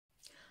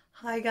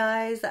Hi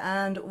guys,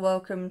 and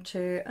welcome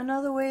to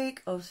another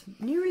week of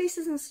new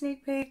releases and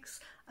sneak peeks.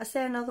 I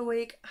say another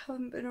week, I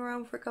haven't been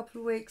around for a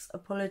couple of weeks,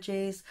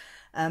 apologies.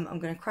 I'm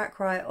going to crack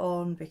right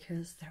on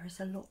because there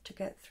is a lot to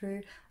get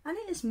through and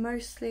it is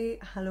mostly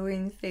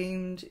Halloween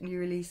themed new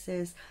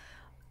releases.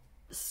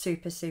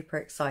 Super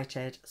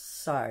excited.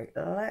 So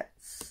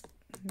let's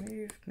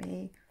move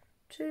me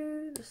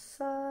to the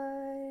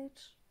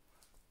side.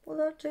 Will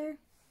that do?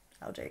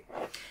 I'll do.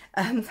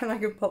 Then I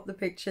can pop the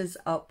pictures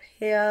up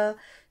here.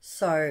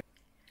 So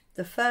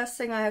the first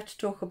thing I have to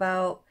talk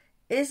about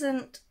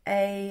isn't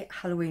a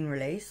Halloween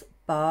release,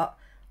 but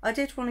I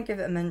did want to give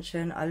it a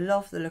mention. I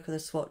love the look of the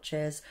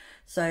swatches.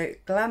 So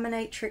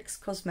Nomad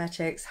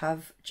Cosmetics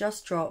have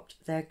just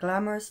dropped their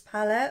Glamorous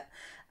palette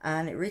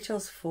and it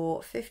retails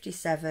for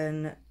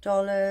 $57.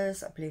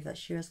 I believe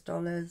that's US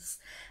dollars.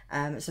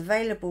 It's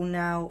available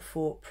now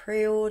for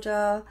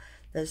pre-order.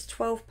 There's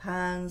 12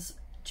 pans,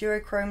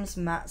 duochromes,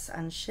 mattes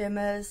and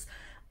shimmers.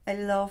 I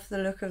love the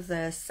look of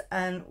this,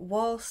 and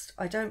whilst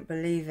I don't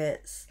believe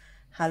it's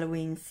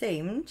Halloween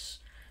themed,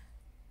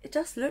 it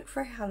does look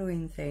very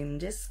Halloween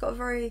themed. It's got a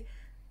very,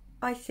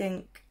 I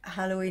think,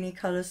 Halloweeny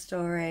colour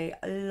story.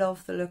 I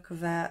love the look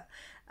of it.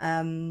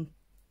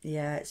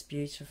 Yeah, it's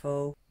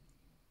beautiful.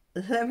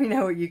 Let me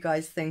know what you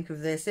guys think of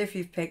this. If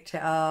you've picked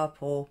it up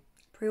or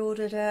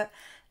pre-ordered it,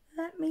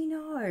 let me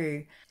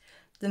know.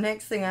 The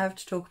next thing I have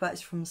to talk about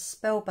is from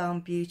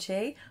Spellbound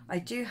Beauty. I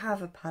do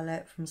have a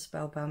palette from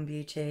Spellbound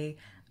Beauty,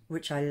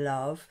 which I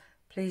love.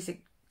 Please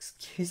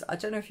excuse, I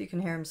don't know if you can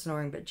hear him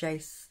snoring, but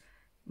Jace,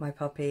 my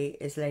puppy,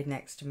 is laid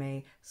next to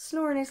me,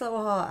 snoring his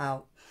little heart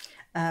out.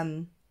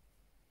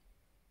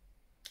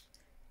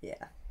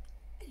 Yeah.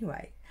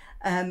 Anyway,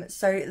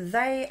 so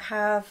they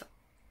have,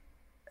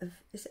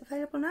 is it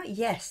available now?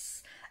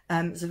 Yes.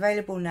 It's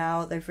available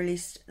now. They've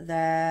released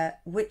their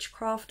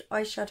Witchcraft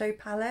eyeshadow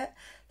palette.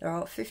 There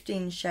are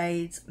 15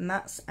 shades,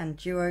 mattes and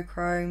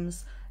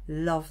duochromes.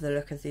 Love the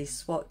look of these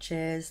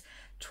swatches.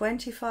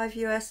 $25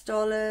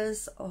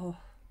 US. Oh,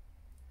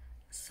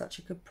 such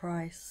a good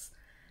price.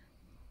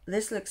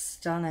 This looks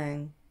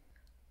stunning.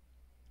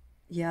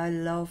 Yeah, I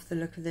love the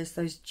look of this.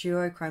 Those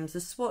duochromes.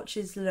 The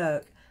swatches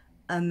look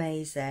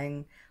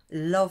amazing.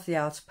 Love the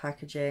outer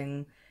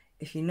packaging.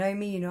 If you know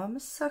me, you know I'm a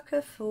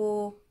sucker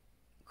for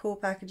cool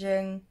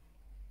packaging.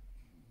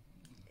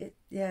 It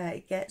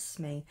gets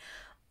me.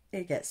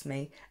 It gets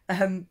me.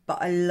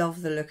 But I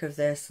love the look of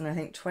this, and I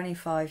think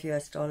 $25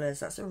 US,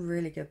 that's a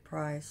really good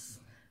price,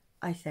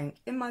 I think,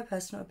 in my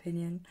personal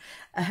opinion.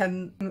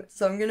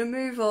 So I'm gonna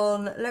move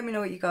on. Let me know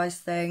what you guys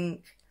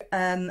think.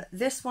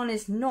 This one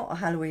is not a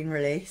Halloween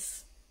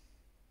release,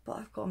 but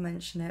I've got to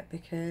mention it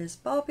because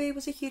Barbie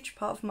was a huge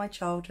part of my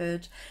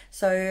childhood.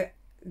 So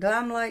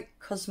Nomad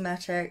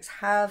Cosmetics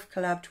have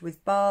collabed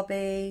with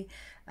Barbie.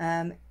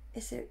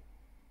 Is it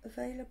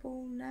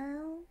available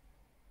now?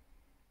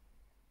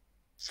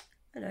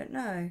 I don't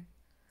know.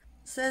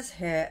 It says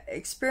here,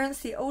 experience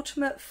the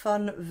ultimate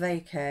fun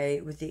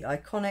vacay with the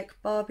iconic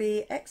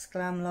Barbie x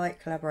Glamlight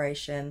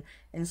collaboration,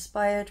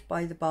 inspired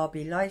by the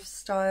Barbie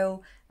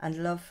lifestyle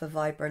and love for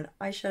vibrant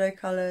eyeshadow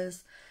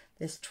colours.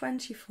 This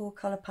 24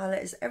 colour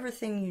palette is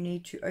everything you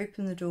need to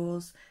open the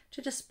doors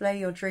to display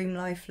your dream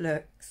life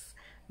looks.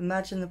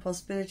 Imagine the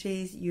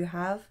possibilities you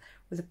have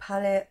with a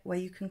palette where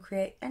you can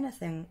create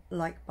anything.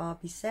 Like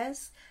Barbie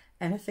says,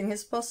 anything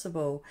is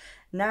possible.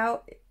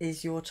 Now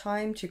is your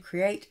time to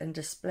create and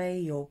display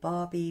your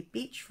Barbie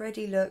beach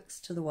ready looks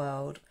to the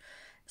world.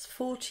 It's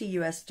 $40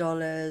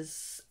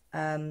 US.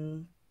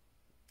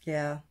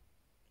 Yeah,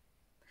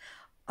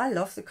 I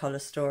love the colour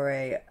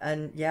story,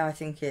 and yeah, I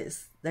think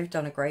they've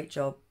done a great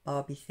job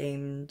Barbie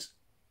themed.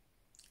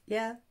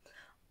 Yeah,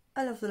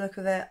 I love the look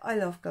of it. I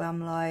love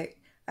Glamlight.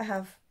 I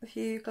have a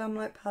few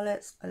Glamlight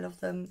palettes. I love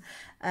them.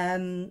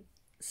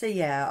 So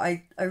yeah,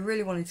 I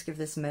really wanted to give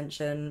this a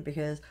mention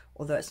because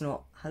although it's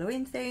not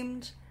Halloween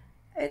themed,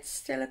 it's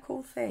still a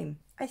cool theme.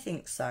 I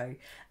think so.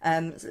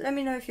 So let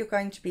me know if you're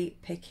going to be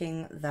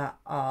picking that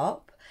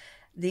up.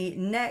 The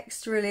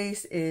next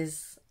release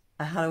is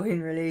a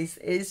Halloween release,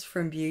 is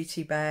from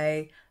Beauty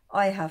Bay.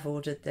 I have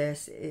ordered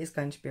this. It is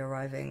going to be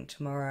arriving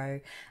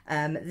tomorrow.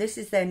 This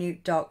is their new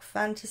Dark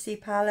Fantasy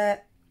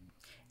palette.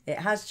 It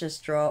has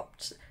just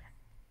dropped.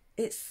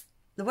 It's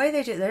the way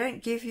they do it, they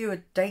don't give you a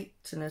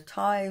date and a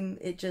time,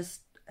 it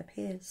just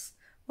appears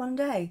one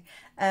day.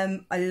 I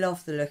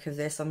love the look of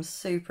this. I'm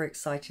super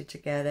excited to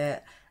get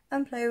it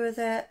and play with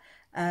it.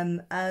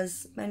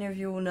 As many of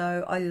you all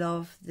know, I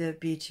love the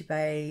Beauty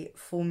Bay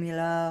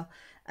formula,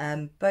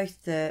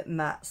 both the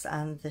mattes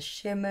and the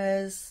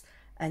shimmers.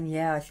 And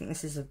yeah, I think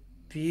this is a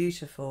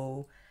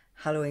beautiful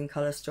Halloween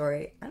colour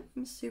story and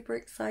I'm super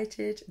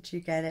excited to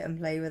get it and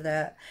play with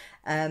it.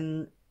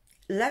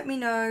 Let me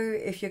know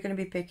if you're going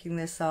to be picking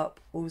this up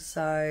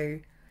also.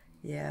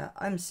 Yeah,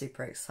 I'm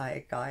super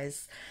excited,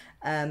 guys.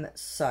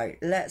 So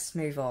let's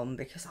move on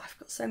because I've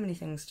got so many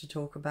things to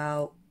talk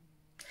about.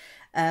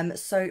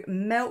 So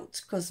Nomad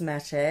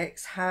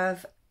Cosmetics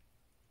have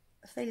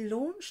they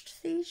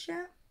launched these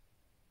yet?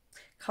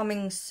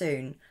 Coming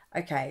soon.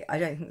 Okay, I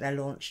don't think they're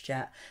launched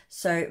yet.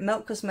 So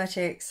Nomad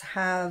Cosmetics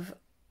have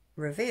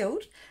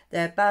revealed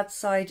their Bad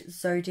Side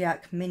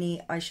Zodiac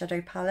mini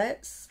eyeshadow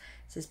palettes.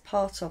 This is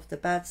part of the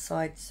Bad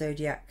Side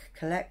Zodiac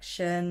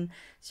collection.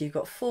 So you've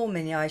got 4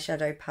 mini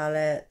eyeshadow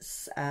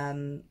palettes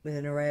with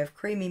an array of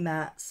creamy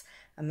mattes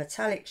and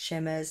metallic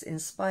shimmers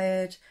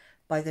inspired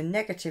by the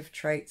negative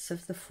traits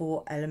of the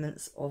 4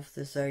 elements of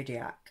the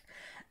zodiac.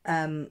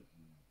 I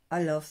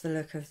love the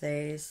look of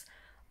these.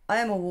 I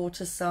am a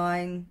water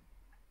sign.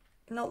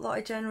 Not that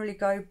I generally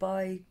go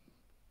by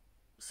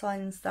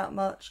signs that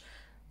much.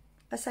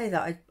 I say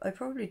that, I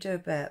probably do a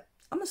bit.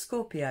 I'm a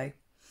Scorpio.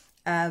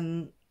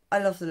 I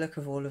love the look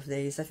of all of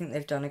these. I think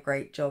they've done a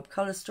great job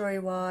colour story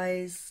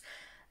wise.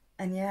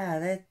 And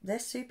yeah, they're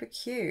super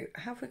cute.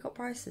 Have we got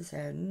prices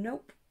here?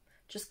 Nope.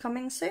 Just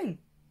coming soon.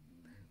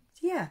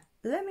 So yeah,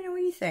 let me know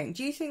what you think.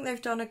 Do you think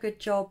they've done a good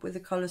job with the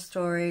colour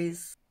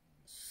stories?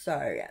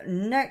 So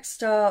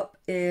next up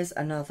is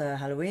another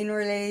Halloween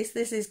release.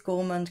 This is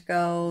Gourmand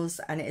Girls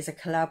and it is a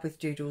collab with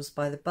Doodles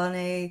by the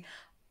Bunny.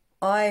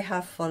 I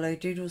have followed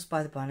Doodles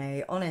by the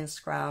Bunny on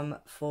Instagram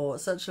for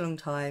such a long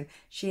time.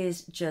 She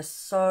is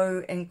just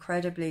so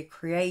incredibly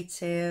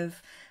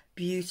creative,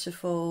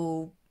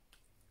 beautiful.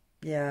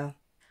 Yeah.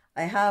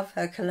 I have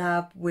her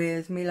collab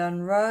with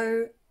Milan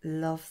Rowe.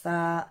 Love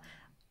that.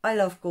 I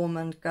love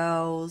Gourmand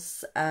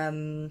Girls.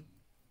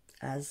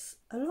 As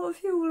a lot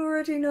of you will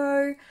already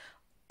know,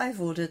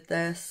 I've ordered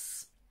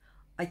this.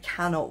 I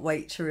cannot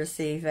wait to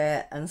receive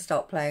it and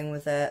start playing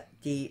with it.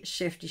 The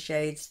shifty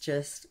shades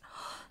just,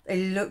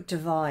 they look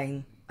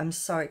divine. I'm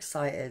so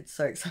excited,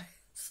 so excited,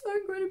 so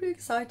incredibly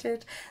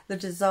excited. The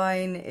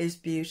design is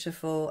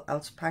beautiful,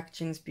 outer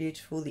packaging is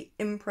beautiful, the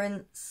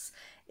imprints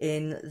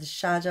in the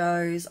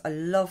shadows. I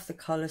love the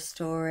colour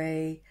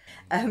story.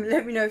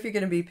 Let me know if you're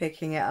going to be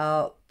picking it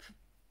up.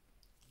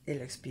 It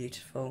looks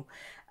beautiful.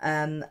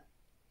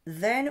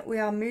 Then we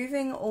are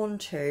moving on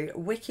to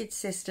Wicked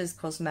Sisters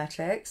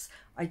Cosmetics.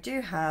 I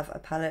do have a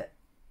palette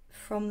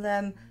from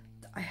them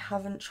that I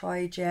haven't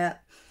tried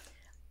yet.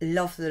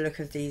 Love the look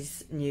of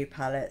these new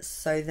palettes.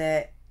 So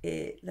there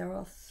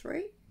are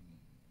 3.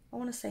 I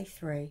want to say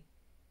 3.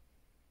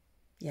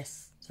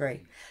 Yes, 3.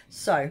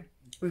 So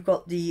we've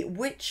got the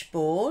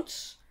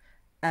Witchboard,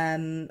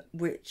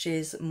 which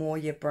is more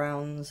your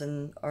browns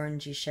and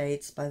orangey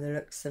shades by the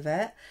looks of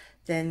it.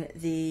 Then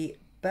the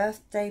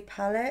Birthday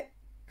palette,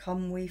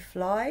 Come We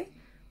Fly,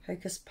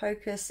 Hocus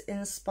Pocus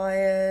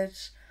inspired.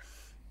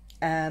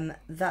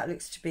 That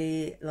looks to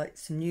be like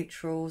some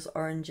neutrals,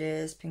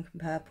 oranges, pink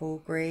and purple,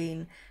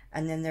 green.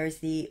 And then there is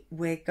the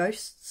We're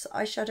Ghosts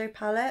eyeshadow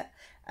palette,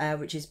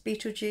 which is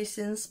Beetlejuice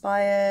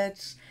inspired.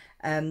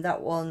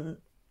 That one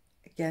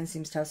again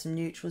seems to have some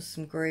neutrals,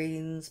 some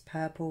greens,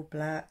 purple,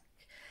 black.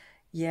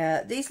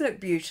 Yeah, these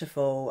look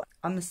beautiful.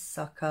 I'm a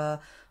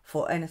sucker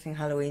for anything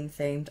Halloween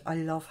themed. I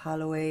love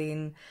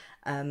Halloween.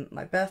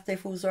 My birthday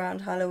falls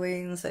around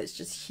Halloween, so it's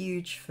just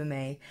huge for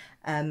me.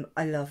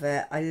 I love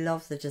it. I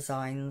love the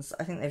designs.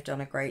 I think they've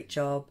done a great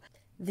job.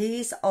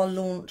 These are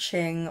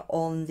launching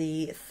on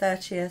the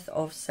 30th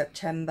of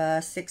September,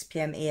 6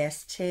 PM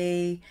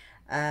EST.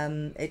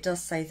 It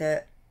does say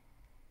that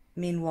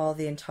meanwhile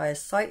the entire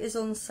site is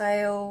on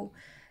sale.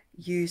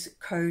 Use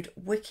code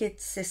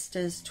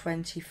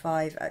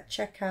WickedSisters25 at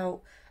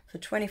checkout for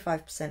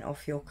 25%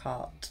 off your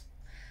cart.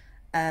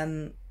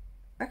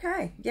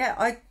 Okay, yeah,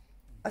 I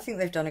think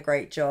they've done a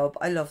great job.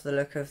 I love the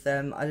look of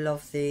them. I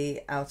love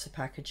the outer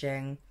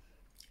packaging.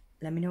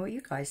 Let me know what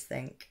you guys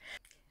think.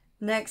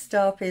 Next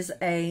up is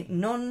a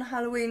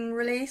non-Halloween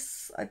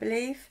release, I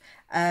believe.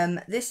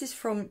 This is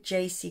from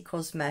JC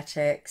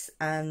Cosmetics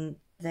and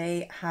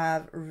they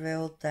have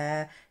revealed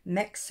their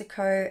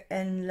Mexico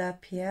en la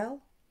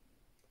Piel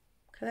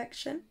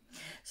collection.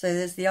 So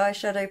there's the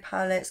eyeshadow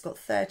palette. It's got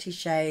 30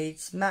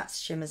 shades,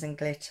 mattes, shimmers and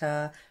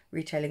glitter,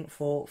 retailing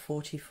for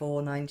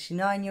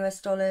 $44.99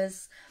 US.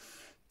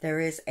 There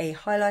is a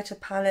highlighter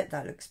palette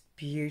that looks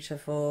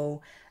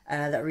beautiful,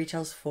 that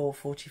retails for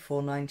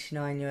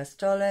 $44.99 US.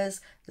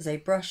 There's a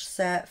brush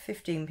set,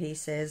 15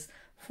 pieces,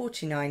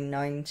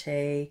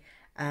 $49.90,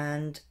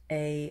 and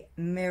a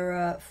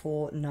mirror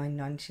for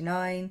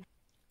 $9.99.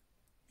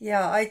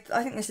 Yeah, I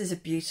think this is a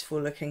beautiful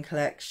looking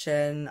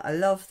collection. I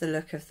love the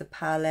look of the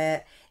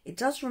palette. It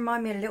does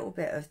remind me a little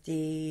bit of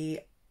the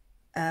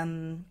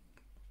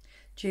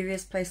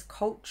Juvia's Place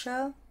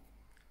Culture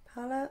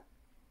palette.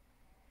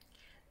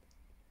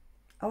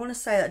 I want to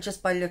say that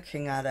just by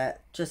looking at it,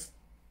 just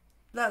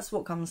that's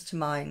what comes to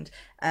mind.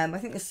 I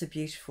think this is a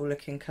beautiful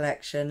looking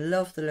collection.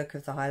 Love the look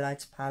of the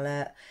highlighter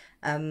palette.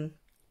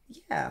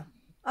 Yeah,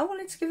 I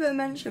wanted to give it a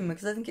mention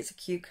because I think it's a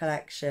cute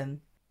collection.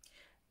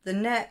 The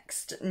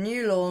next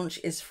new launch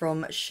is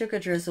from Sugar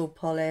Drizzle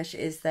Polish,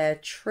 is their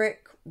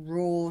Trick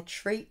Raw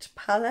Treat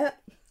palette.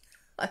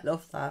 I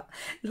love that.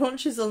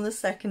 Launches on the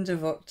 2nd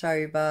of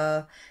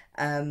October.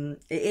 It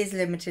is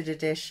limited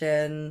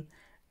edition.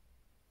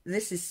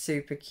 This is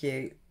super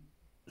cute.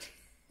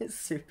 It's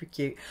super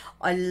cute.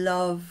 I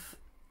love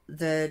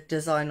the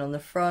design on the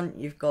front.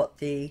 You've got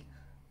the,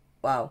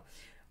 wow.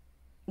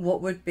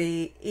 what would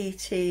be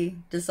E.T.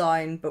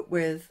 design, but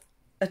with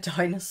a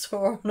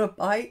dinosaur on a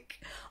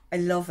bike. I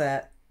love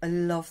it. I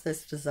love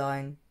this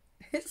design.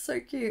 It's so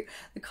cute.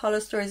 The colour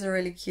story is a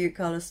really cute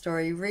colour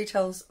story.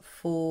 Retails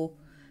for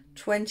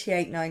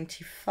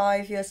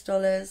 $28.95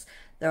 US.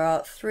 There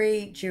are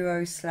 3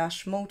 duo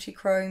 /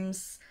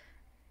 multi-chromes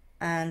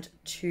and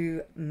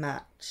 2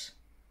 matte.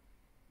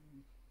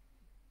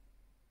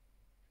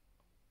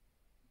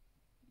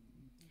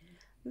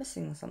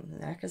 Missing something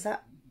there because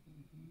that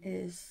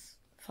is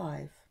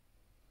 5.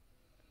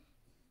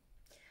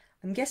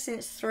 I'm guessing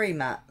it's 3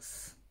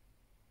 mattes.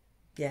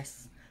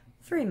 Yes,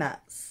 3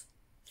 mattes.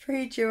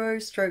 3 duo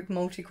 /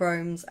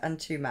 multi-chromes and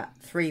 2 matte.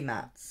 3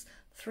 mattes.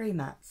 3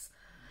 mattes.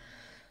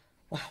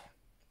 Wow,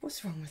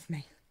 what's wrong with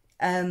me?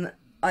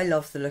 I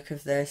love the look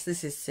of this.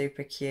 This is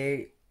super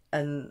cute.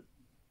 And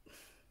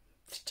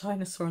the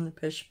dinosaur on the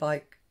push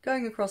bike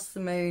going across the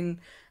moon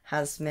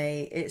has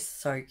me. It's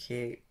so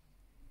cute.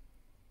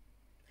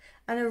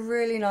 And a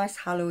really nice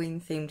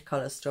Halloween themed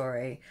colour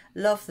story.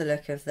 Love the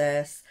look of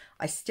this.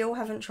 I still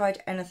haven't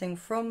tried anything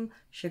from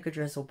Sugar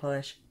Drizzle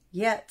Polish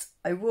yet.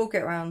 I will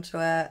get around to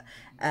it.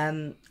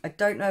 I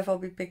don't know if I'll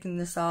be picking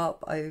this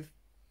up. I've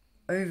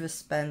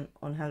overspent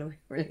on Halloween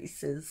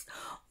releases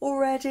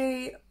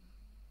already,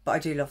 but I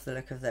do love the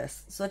look of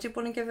this, so I did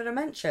want to give it a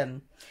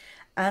mention.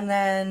 And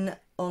then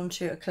on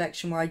to a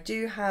collection where I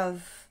do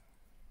have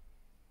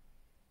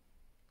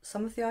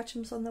some of the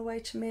items on the way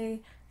to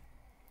me,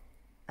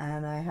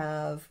 and I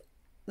have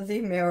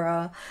the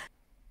mirror.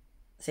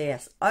 So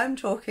yes, I'm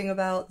talking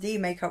about the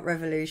Makeup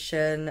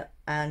Revolution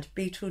and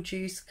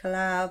Beetlejuice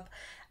collab.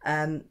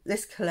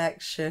 This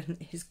collection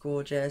is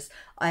gorgeous.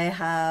 I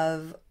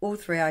have all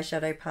 3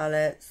 eyeshadow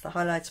palettes, the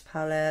highlighter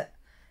palette.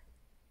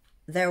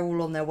 They're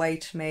all on their way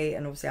to me,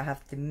 and obviously I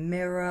have the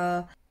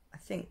mirror. I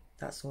think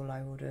that's all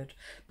I ordered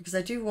because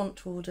I do want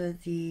to order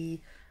the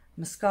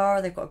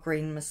mascara. They've got a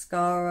green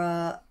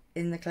mascara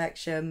in the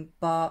collection,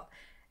 but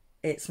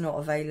it's not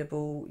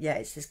available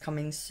yet. It says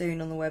coming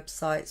soon on the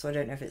website, so I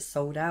don't know if it's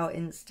sold out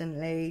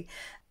instantly.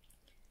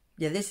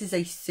 Yeah, this is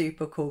a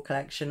super cool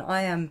collection.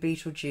 I am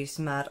Beetlejuice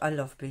mad. I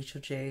love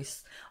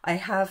Beetlejuice. I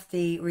have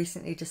the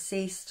Recently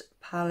Deceased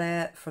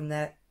palette from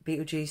their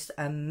Beetlejuice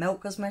and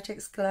Nomad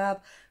Cosmetics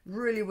collab.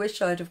 Really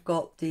wish I'd have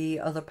got the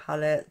other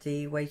palette,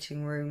 the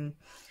Waiting Room,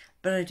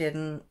 but I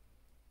didn't.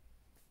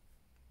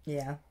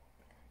 Yeah.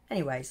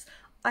 Anyways,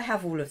 I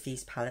have all of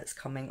these palettes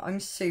coming.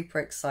 I'm super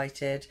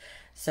excited.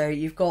 So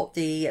you've got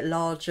the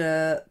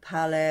larger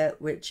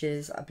palette, which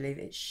is, I believe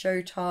it's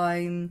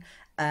Showtime.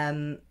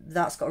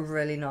 That's got a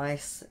really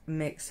nice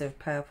mix of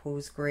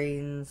purples,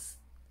 greens.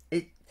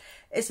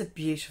 It's a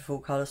beautiful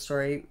colour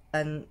story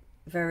and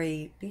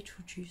very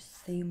Beetlejuice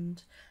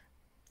themed,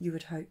 you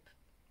would hope.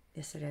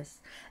 Yes, it is.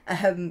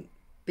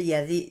 But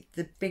yeah, the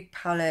big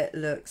palette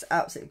looks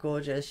absolutely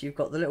gorgeous. You've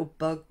got the little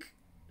bug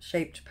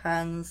shaped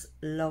pans.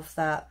 Love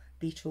that.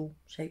 Beetle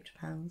shaped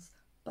pans.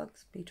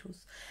 Bugs,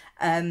 beetles.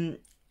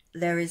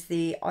 There is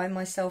the I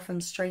Myself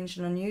Am Strange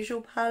and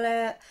Unusual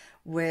palette,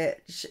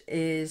 which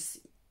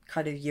is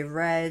kind of your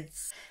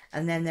reds.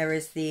 And then there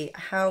is the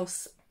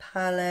House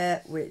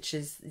palette, which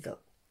is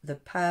the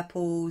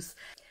purples.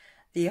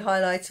 The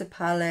highlighter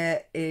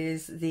palette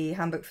is the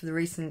Handbook for the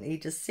Recently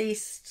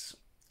Deceased,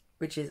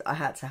 which is, I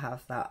had to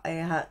have that. I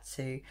had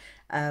to.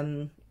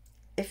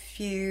 If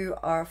you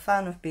are a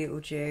fan of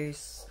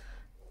Beetlejuice,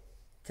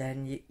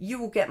 then you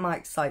will get my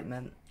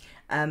excitement.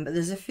 But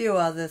there's a few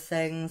other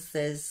things.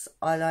 There's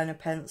eyeliner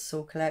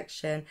pencil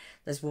collection.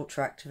 There's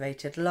water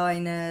activated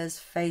liners,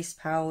 face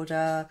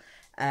powder,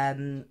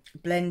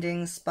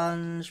 blending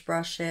sponge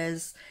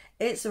brushes.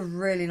 It's a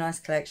really nice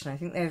collection. I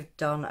think they've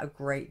done a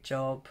great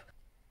job.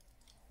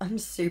 I'm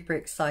super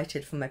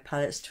excited for my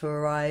palettes to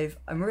arrive.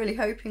 I'm really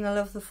hoping I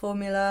love the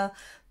formula,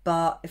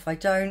 but if I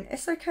don't,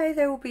 it's okay.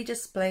 They will be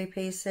display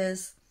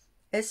pieces.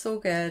 It's all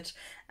good.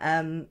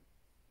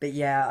 But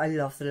yeah, I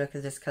love the look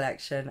of this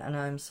collection and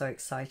I'm so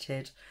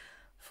excited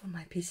for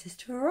my pieces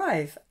to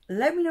arrive.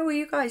 Let me know what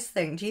you guys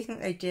think. Do you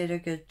think they did a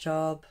good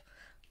job?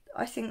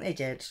 I think they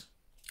did.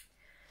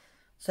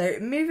 So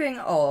moving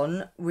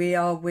on, we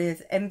are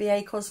with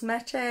NBA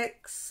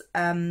Cosmetics.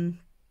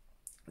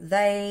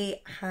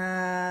 They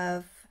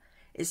have,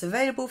 it's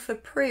available for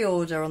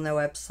pre-order on their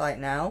website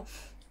now.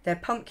 Their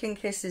Pumpkin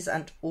Kisses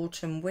and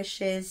Autumn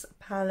Wishes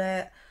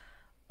palette.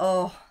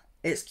 Oh,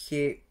 it's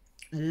cute.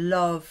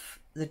 Love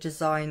the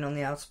design on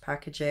the outer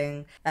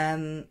packaging.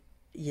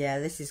 Yeah,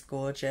 this is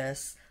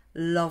gorgeous.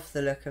 Love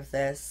the look of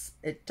this.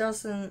 It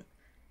doesn't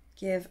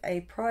give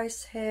a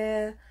price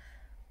here.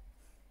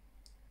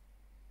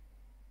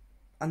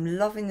 I'm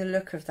loving the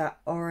look of that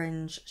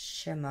orange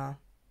shimmer.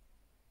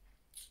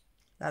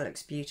 That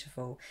looks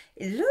beautiful.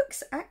 It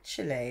looks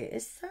actually,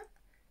 it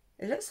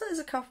looks like there's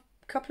a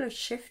couple of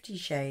shifty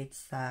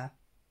shades there.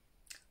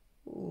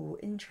 Ooh,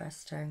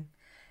 interesting.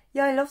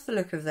 Yeah, I love the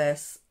look of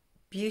this.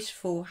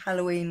 Beautiful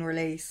Halloween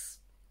release.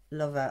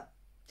 Love it.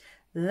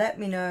 Let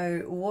me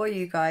know what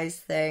you guys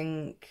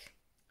think.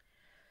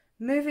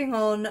 Moving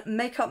on,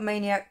 Makeup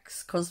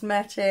Maniacs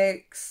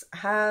Cosmetics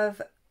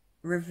have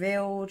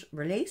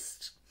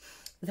released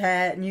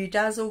their new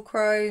Dazzle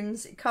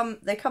Chromes.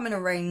 They come in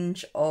a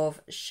range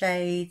of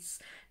shades.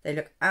 They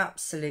look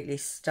absolutely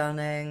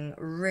stunning,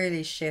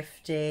 really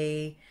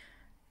shifty,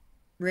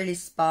 really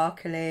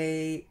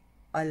sparkly.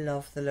 I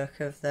love the look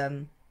of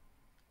them.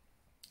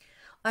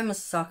 I'm a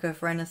sucker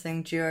for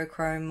anything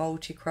duochrome,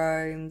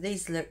 multichrome.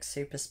 These look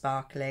super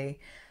sparkly.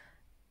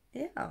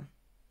 Yeah.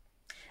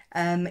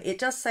 It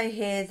does say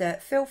here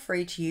that feel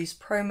free to use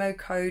promo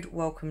code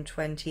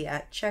WELCOME20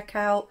 at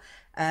checkout.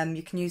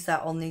 You can use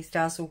that on these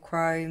Dazzle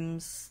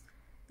Chromes.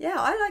 Yeah,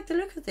 I like the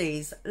look of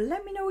these.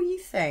 Let me know what you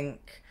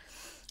think.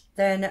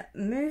 Then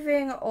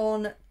moving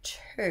on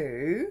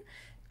to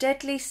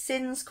Deadly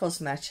Sins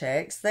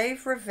Cosmetics.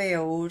 They've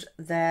revealed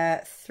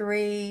their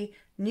 3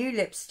 new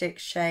lipstick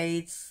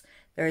shades.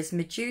 There is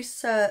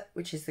Medusa,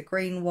 which is the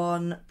green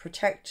one,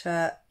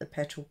 Protector, the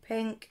petal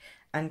pink,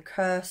 and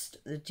Cursed,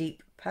 the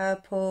deep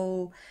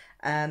purple.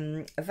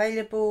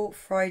 Available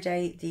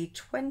Friday the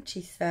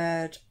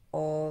 23rd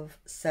of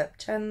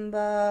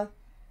September.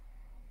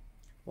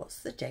 What's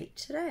the date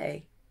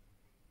today?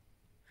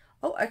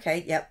 Oh,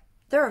 okay, yep.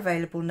 They're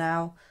available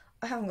now.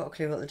 I haven't got a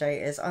clue what the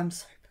date is. I'm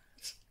so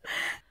bad.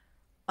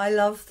 I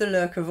love the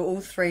look of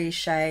all 3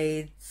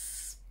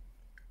 shades.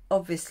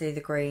 Obviously the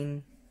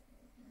green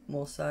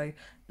more so.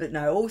 But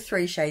no, all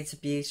 3 shades are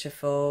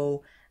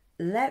beautiful.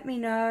 Let me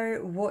know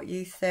what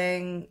you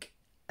think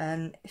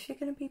and if you're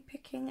going to be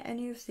picking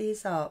any of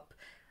these up.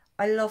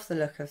 I love the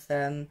look of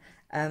them.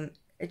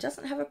 It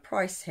doesn't have a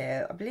price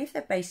here. I believe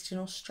they're based in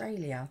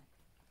Australia.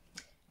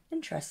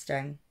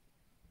 Interesting.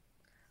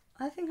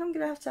 I think I'm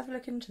going to have a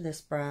look into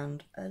this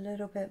brand a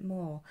little bit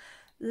more.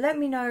 Let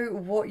me know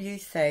what you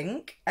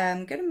think.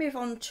 I'm going to move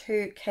on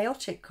to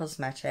Chaotic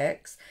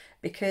Cosmetics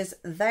because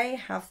they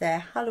have their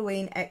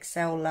Halloween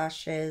XL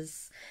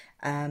lashes.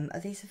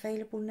 Are these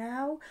available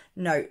now?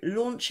 No,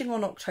 launching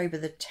on October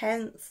the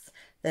 10th.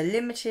 They're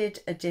limited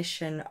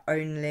edition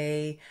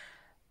only.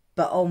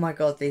 But oh my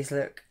god, these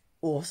look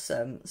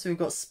awesome. So we've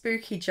got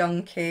Spooky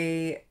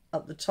Junkie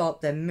up the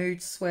top. They're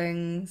Mood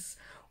Swings,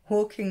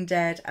 Walking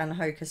Dead and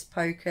Hocus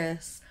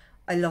Pocus.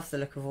 I love the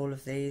look of all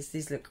of these.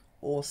 These look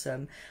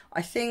awesome.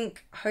 I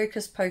think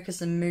Hocus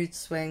Pocus and Mood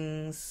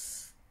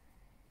Swings...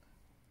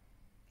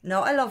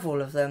 No, I love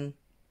all of them.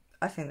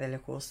 I think they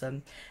look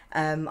awesome.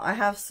 I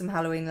have some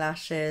Halloween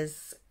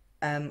lashes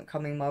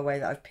coming my way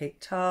that I've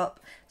picked up,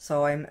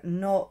 so I'm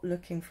not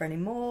looking for any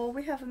more.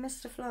 We have a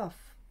Mr.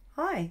 Fluff.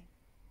 Hi.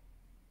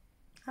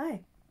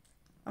 Hi.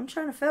 I'm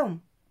trying to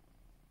film.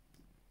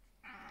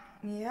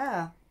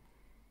 Yeah.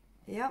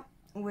 Yep.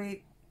 Are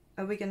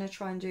we going to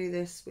try and do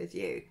this with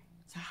you?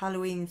 It's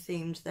Halloween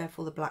themed,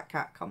 therefore the black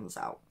cat comes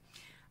out.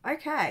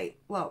 Okay,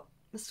 well,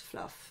 Mr.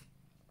 Fluff.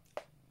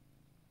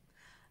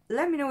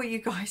 Let me know what you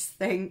guys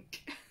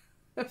think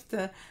of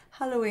the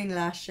Halloween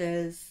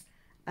lashes.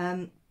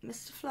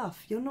 Mr.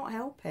 Fluff, you're not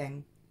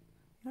helping.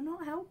 You're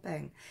not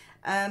helping.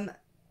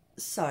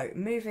 So,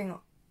 moving on.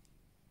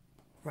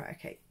 Right,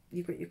 okay.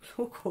 You got your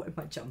claw caught in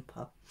my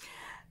jumper.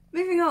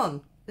 Moving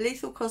on.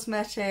 Lethal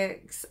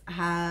Cosmetics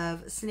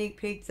have sneak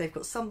peeks. They've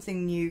got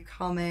something new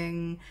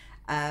coming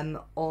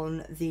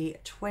on the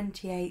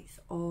 28th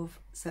of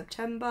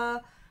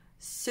September.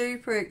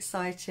 Super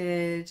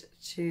excited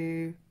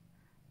to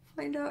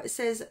find out. It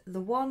says,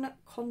 the one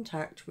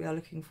contact we are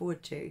looking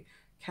forward to.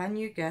 Can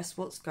you guess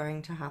what's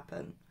going to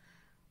happen?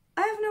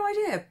 I have no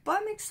idea,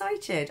 but I'm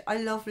excited. I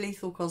love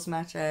Lethal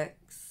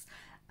Cosmetics.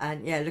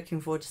 And yeah,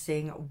 looking forward to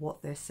seeing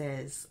what this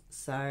is.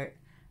 So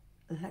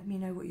let me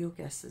know what your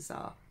guesses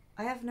are.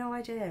 I have no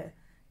idea.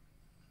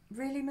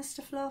 Really,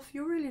 Mr. Fluff?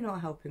 You're really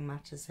not helping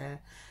matters here.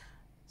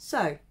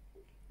 So,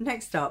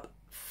 next up,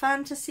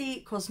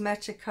 Fantasy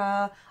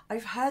Cosmetica.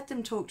 I've heard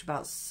them talked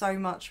about so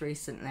much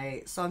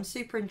recently, so I'm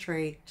super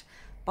intrigued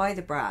by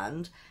the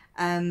brand.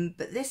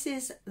 But this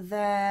is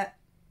their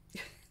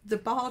the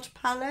Bard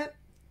palette.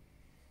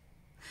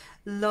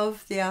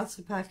 Love the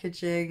outer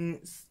packaging.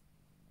 It's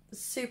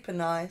super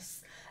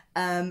nice.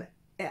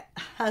 It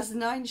has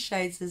 9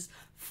 shades. There's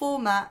 4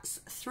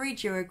 mattes, 3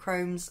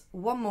 duochromes,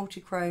 1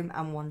 multichrome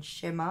and 1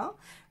 shimmer.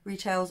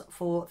 Retails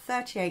for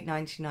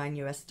 $38.99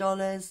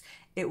 US.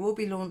 It will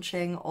be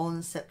launching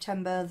on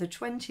September the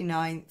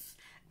 29th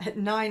at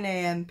 9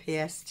 AM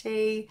PST.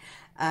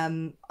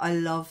 I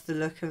love the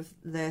look of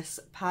this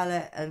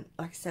palette, and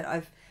like I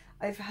said,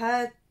 I've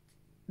heard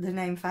the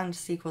name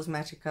Fantasy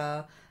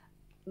Cosmetica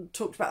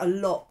talked about a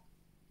lot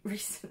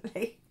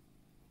recently.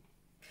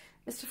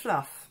 Mr.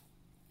 Fluff,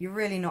 you're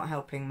really not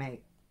helping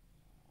me.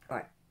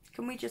 Right,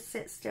 can we just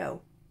sit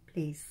still,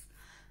 please?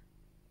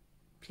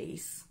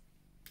 Please.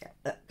 Yeah,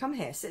 look, come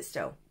here, sit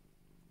still.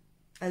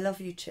 I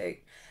love you too.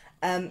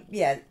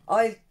 Yeah,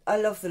 I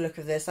love the look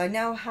of this. I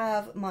now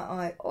have my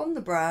eye on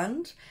the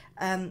brand.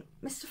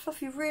 Mr.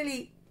 Fluff, you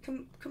really...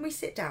 Can we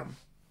sit down,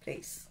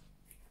 please?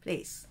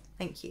 Please,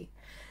 thank you.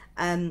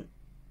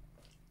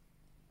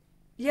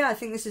 Yeah, I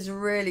think this is a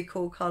really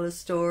cool colour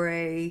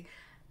story.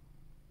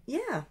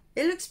 Yeah,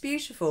 it looks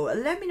beautiful.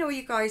 Let me know what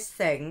you guys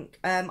think.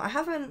 I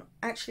haven't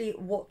actually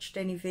watched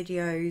any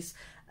videos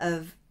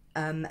of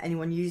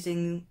anyone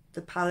using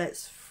the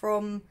palettes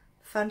from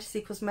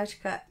Fantasy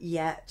Cosmetica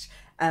yet.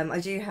 I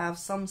do have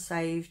some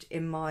saved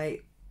in my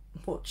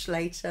watch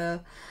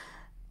later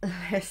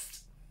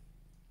list.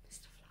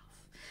 Mr.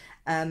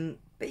 Fluff.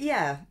 But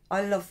yeah,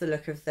 I love the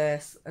look of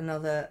this.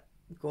 Another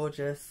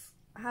gorgeous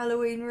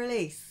Halloween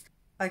release.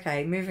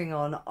 Okay, moving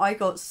on. I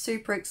got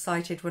super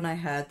excited when I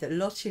heard that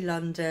Lottie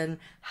London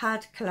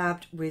had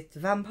collabed with The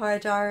Vampire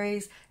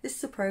Diaries. This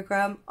is a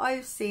programme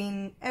I've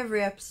seen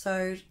every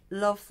episode,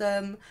 love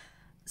them,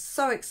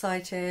 so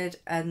excited,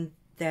 and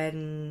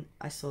then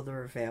I saw the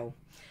reveal.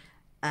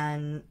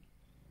 And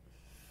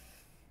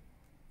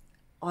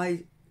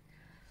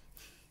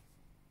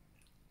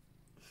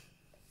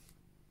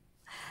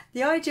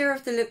the idea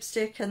of the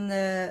lipstick and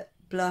the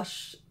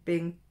blush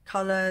being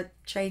colour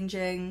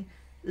changing,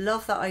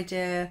 love that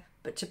idea,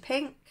 but to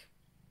pink,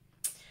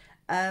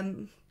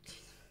 no,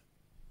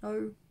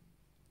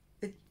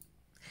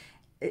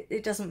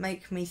 it doesn't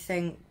make me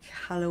think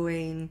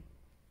Halloween,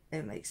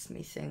 it makes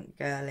me think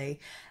girly.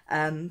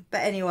 But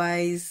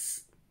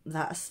anyways,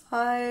 that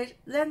aside,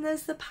 then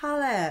there's the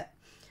palette.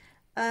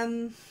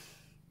 The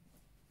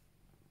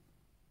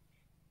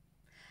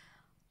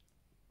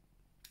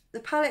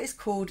palette is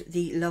called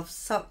the Love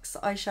Sucks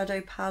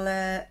eyeshadow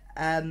palette.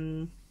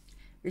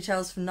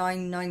 Retails for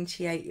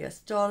 $9.98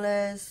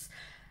 US.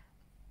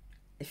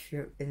 If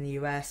you're in the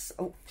US.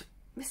 Oh,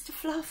 Mr.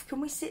 Fluff,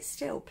 can we sit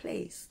still,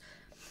 please?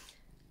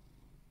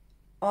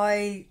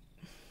 I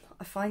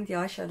find the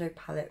eyeshadow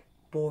palette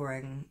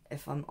boring,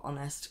 if I'm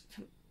honest.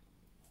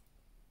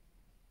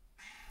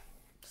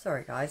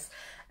 Sorry, guys.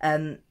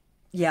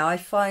 Yeah, I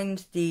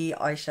find the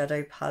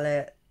eyeshadow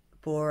palette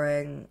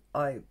boring.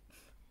 I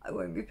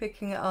won't be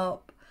picking it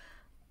up.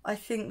 I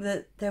think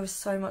that there was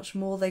so much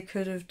more they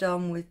could have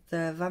done with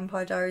the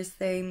Vampire Diaries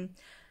theme.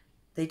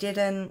 They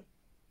didn't.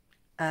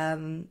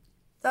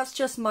 That's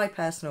just my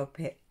personal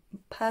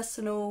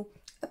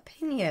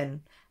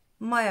opinion,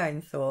 my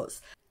own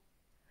thoughts.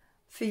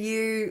 For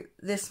you,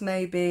 this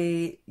may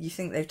be, you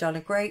think they've done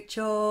a great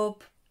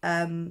job.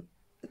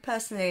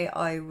 Personally,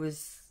 I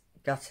was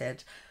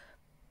gutted.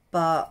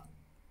 But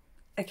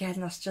again,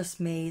 that's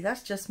just me.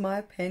 That's just my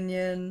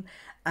opinion.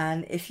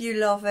 And if you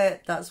love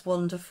it, that's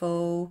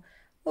wonderful.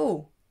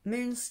 Oh,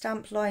 Moon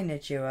Stamp Liner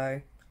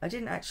Duo. I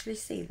didn't actually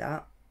see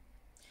that.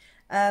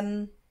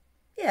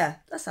 Yeah,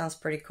 that sounds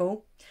pretty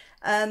cool.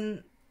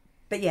 But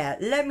yeah,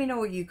 let me know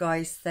what you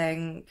guys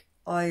think.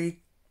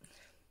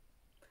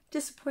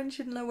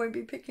 Disappointed and I won't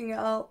be picking it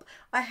up.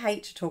 I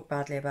hate to talk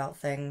badly about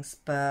things,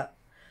 but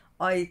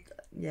I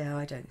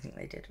don't think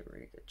they did a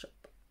really good job.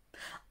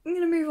 I'm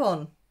going to move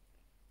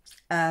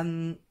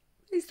on.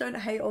 Please don't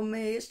hate on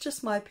me, it's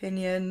just my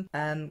opinion.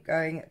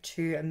 Going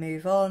to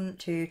move on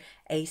to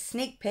a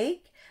sneak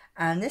peek,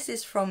 and this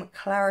is from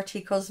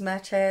Clarity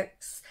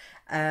Cosmetics.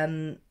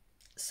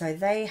 So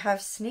they have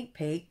sneak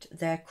peeked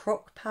their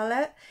Croc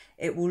palette.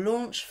 It will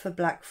launch for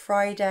Black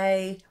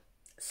Friday.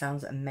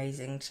 Sounds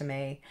amazing to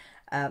me.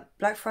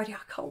 Black Friday,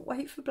 I can't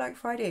wait for Black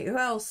Friday. Who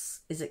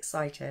else is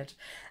excited?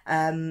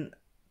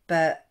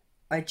 But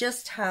I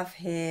just have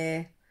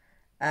here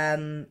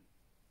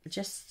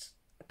just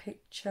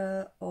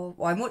picture of,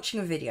 well, I'm watching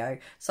a video,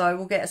 so I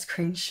will get a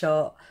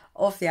screenshot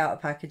of the outer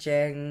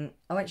packaging.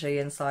 I won't show you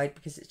inside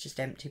because it's just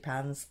empty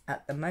pans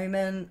at the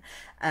moment.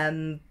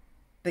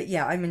 But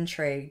yeah, I'm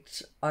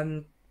intrigued.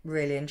 I'm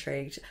really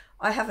intrigued.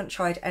 I haven't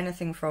tried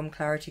anything from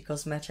Clarity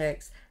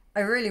Cosmetics.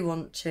 I really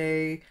want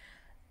to.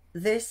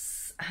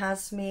 This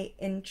has me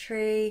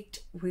intrigued.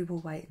 We will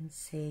wait and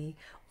see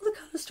what the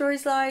colour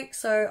story's like.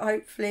 So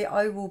hopefully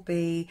I will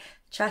be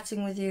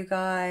chatting with you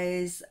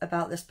guys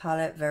about this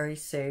palette very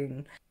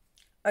soon.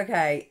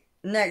 Okay,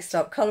 next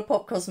up,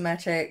 Colourpop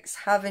Cosmetics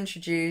have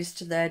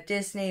introduced their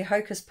Disney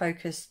Hocus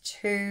Pocus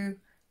 2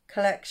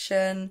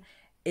 collection.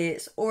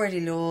 It's already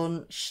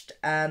launched.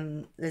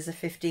 There's a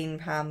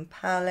 £15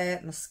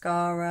 palette,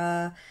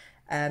 mascara,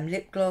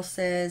 lip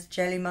glosses,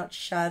 Jelly Much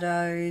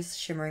shadows,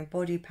 shimmering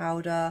body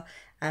powder,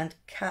 and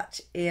cat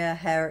ear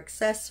hair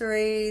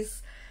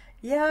accessories.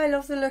 Yeah, I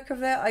love the look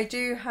of it. I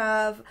do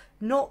have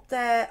not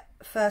their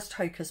first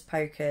Hocus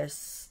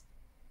Pocus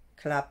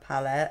collab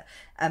palette,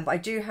 but I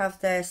do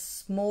have their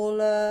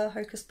smaller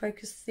Hocus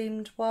Pocus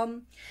themed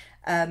one,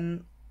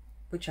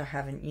 which I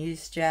haven't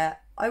used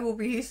yet. I will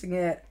be using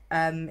it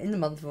in the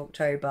month of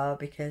October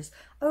because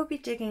I will be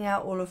digging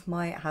out all of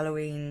my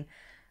Halloween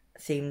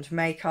themed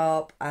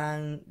makeup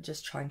and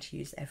just trying to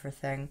use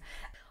everything.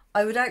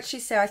 I would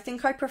actually say I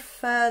think I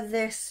prefer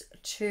this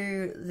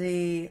to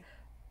the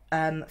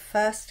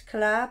first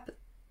collab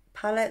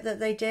palette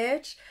that they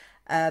did,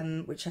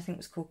 which I think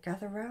was called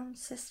Gather Round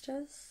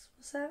Sisters,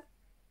 was it?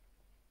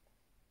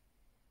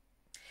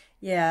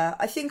 Yeah,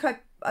 I think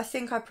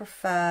I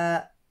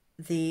prefer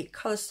the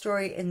colour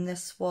story in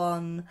this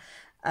one.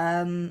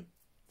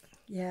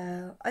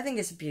 Yeah, I think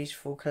it's a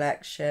beautiful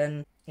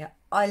collection. Yeah,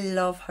 I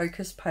love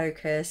Hocus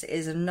Pocus. It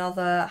is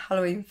another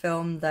Halloween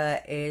film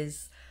that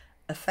is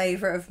a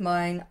favourite of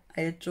mine.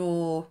 I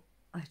adore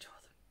them.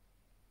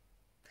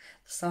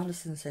 The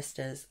Sanderson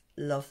sisters,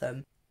 love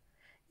them.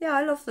 Yeah,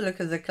 I love the look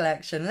of the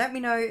collection. Let me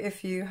know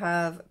if you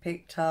have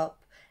picked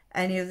up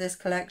any of this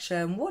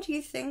collection? What do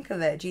you think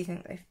of it? Do you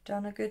think they've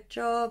done a good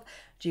job?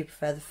 Do you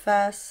prefer the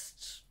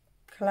first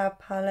collab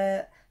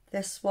palette,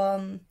 this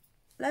one?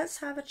 Let's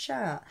have a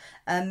chat.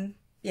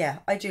 Yeah,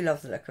 I do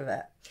love the look of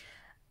it.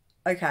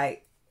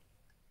 Okay,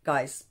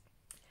 guys,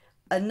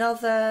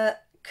 another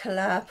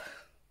collab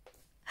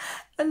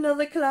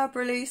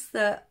release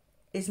that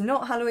is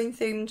not Halloween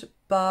themed,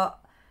 but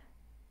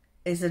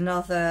is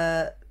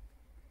another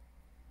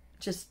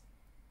just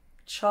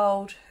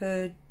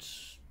childhood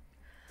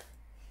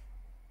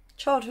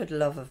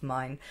love of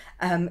mine.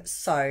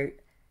 So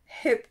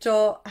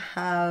Hipdot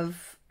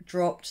have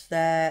dropped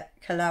their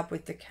collab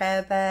with the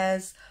Care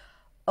Bears.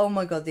 Oh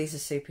my god, these are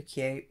super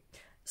cute.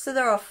 So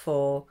there are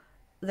 4.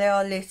 They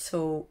are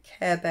little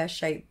Care Bear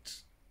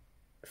shaped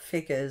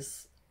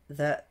figures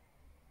that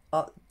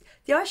are...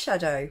 The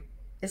eyeshadow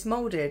is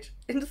moulded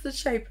into the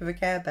shape of a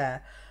Care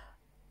Bear.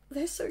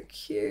 They're so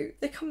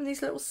cute. They come in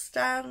these little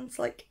stands,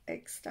 like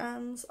egg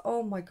stands.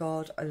 Oh my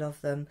god, I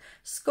love them.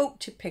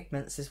 Sculpted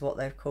pigments is what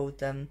they've called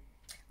them.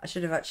 I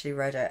should have actually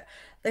read it.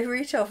 They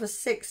retail for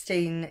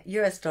 $16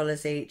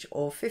 US each,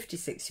 or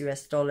 $56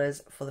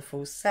 US for the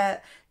full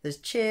set. There's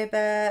Cheer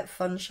Bear,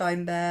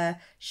 Funshine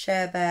Bear,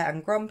 Share Bear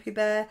and Grumpy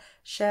Bear.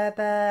 Share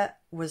Bear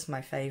was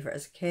my favourite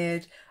as a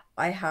kid.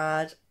 I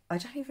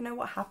don't even know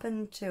what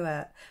happened to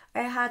it.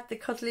 I had the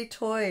cuddly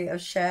toy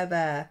of Share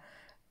Bear.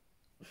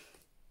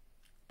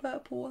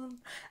 Purple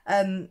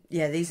one.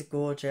 Yeah, these are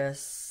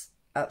gorgeous.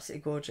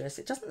 Absolutely gorgeous.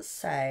 It doesn't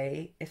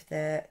say if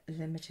they're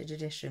limited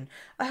edition.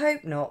 I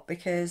hope not,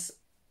 because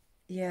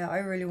yeah, I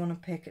really want to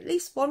pick at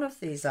least one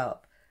of these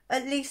up.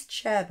 At least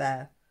Share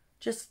Bear,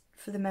 just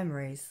for the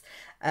memories.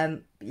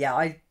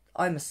 Yeah,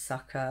 I'm a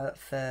sucker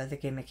for the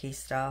gimmicky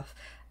stuff,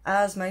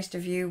 as most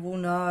of you will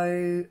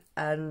know,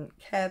 and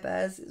Care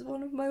Bears is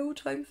one of my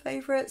all-time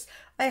favourites.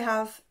 I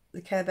have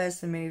the Care Bears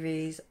the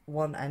movies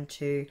 1 and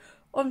 2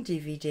 on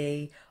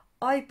DVD.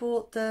 I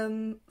bought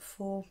them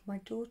for my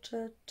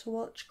daughter to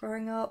watch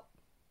growing up.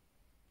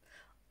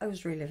 I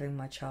was reliving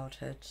my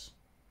childhood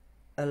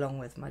along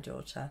with my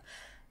daughter.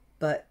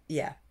 But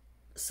yeah,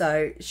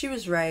 so she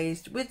was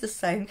raised with the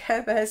same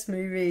Care Bears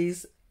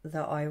movies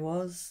that I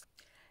was.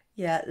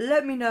 Yeah,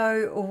 let me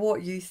know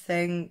what you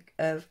think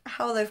of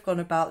how they've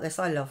gone about this.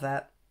 I love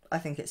it. I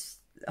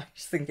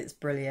just think it's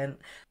brilliant.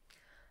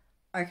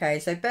 Okay,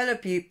 so Bella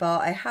Butte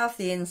Bar. I have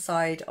the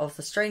inside of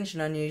the Strange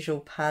and Unusual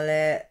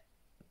palette.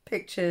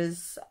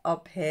 Pictures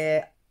up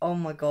here. Oh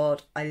my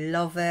god, I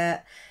love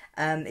it.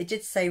 It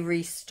did say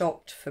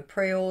restocked for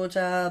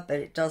pre-order, but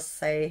it does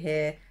say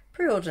here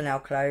pre-order now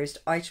closed.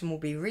 Item will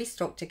be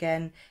restocked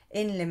again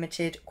in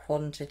limited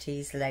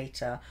quantities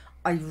later.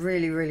 I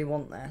really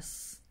want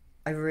this.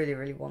 I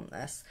really want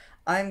this.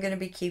 I'm going to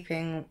be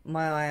keeping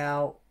my eye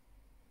out.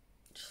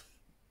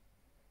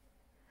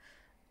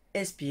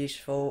 It's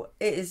beautiful.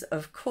 It is,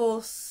 of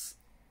course,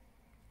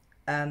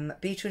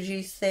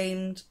 Beetlejuice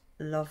themed.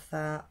 Love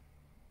that.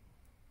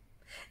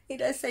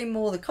 Need I say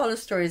more? The colour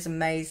story is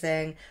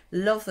amazing.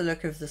 Love the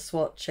look of the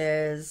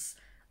swatches.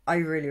 I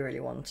really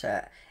want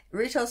it. It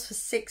retails for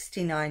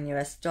 $69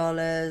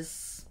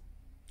 US.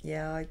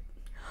 Yeah,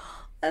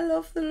 I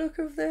love the look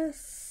of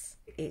this.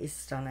 It is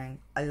stunning.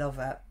 I love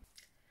it.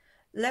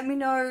 Let me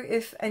know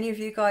if any of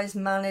you guys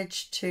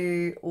managed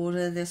to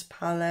order this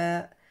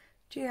palette.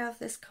 Do you have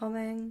this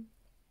coming?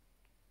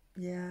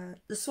 Yeah,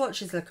 the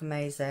swatches look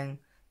amazing.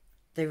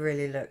 They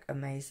really look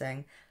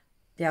amazing.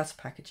 The outer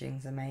packaging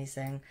is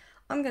amazing.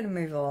 I'm going to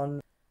move on.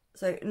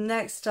 So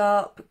next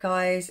up,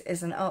 guys,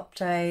 is an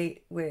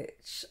update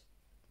which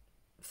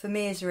for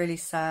me is really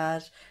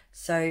sad.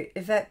 So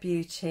Yvette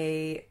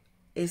Beauty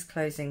is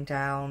closing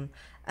down.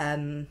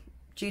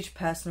 Due to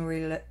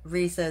personal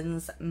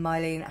reasons,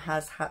 Mylene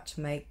has had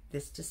to make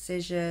this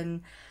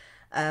decision.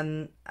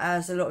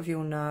 As a lot of you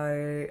will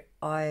know,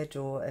 I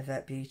adore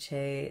Yvette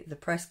Beauty. The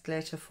pressed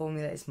glitter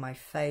formula is my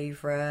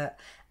favourite,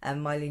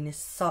 and Mylene is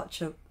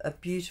such a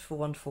beautiful,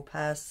 wonderful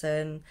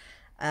person.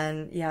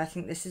 And yeah, I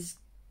think this is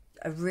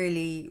a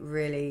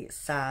really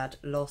sad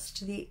loss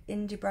to the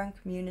indie brand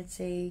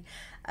community.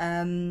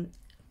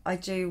 I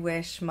do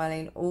wish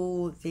Mylene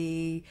all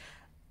the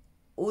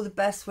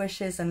best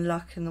wishes and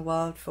luck in the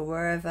world for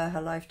wherever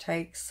her life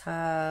takes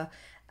her.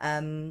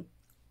 I'm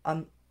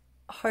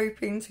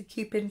hoping to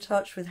keep in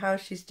touch with how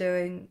she's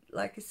doing.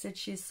 Like I said,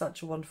 she's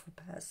such a wonderful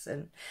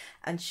person,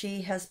 and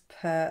she has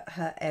put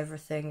her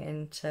everything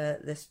into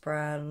this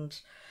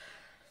brand.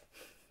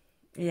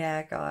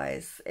 Yeah,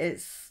 guys,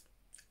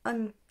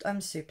 I'm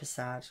super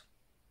sad.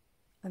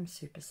 I'm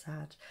super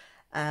sad.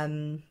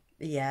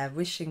 Yeah,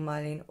 wishing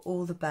Mylene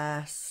all the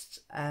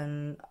best,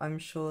 and I'm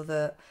sure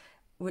that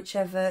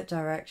whichever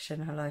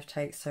direction her life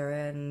takes her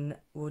in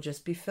will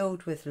just be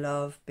filled with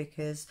love,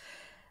 because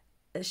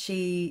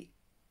she's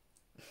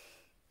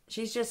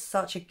just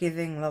such a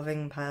giving,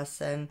 loving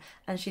person,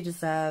 and she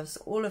deserves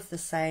all of the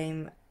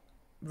same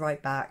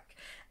right back,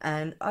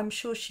 and I'm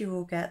sure she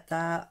will get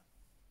that.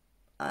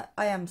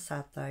 I am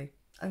sad though.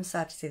 I'm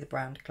sad to see the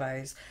brand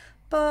close,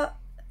 but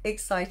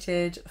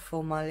excited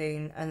for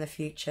Mylene and the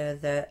future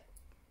that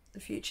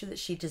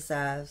she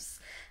deserves.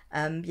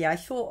 Yeah, I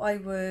thought I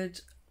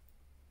would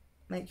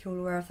make you all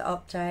aware of the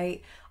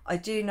update. I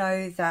do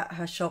know that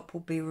her shop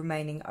will be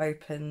remaining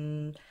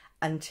open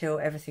until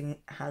everything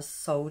has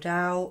sold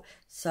out.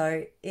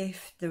 So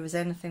if there was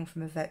anything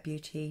from Yvette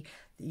Beauty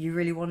that you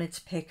really wanted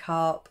to pick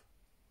up,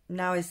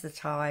 now is the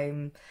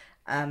time.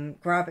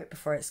 Grab it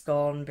before it's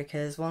gone,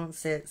 because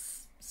once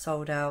it's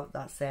sold out,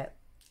 that's it.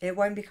 It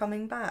won't be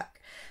coming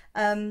back.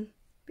 But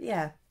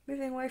yeah,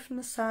 moving away from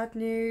the sad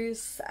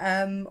news,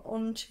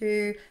 on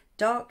to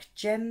Dark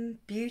Gem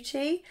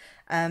Beauty.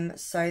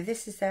 So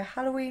this is their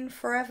Halloween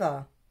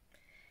Forever.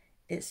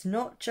 It's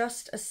not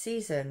just a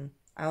season.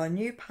 Our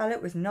new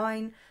palette with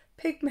 9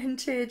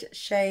 pigmented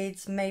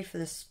shades made for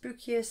the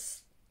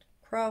spookiest,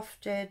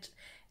 crafted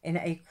in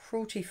a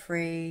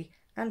cruelty-free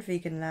and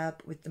vegan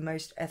lab with the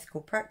most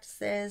ethical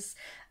practices.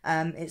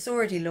 It's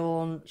already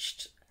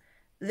launched.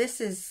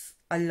 This is,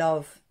 I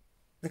love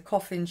the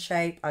coffin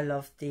shape. I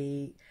love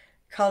the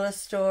colour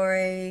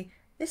story.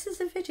 This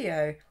is a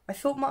video. I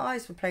thought my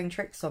eyes were playing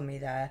tricks on me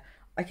there.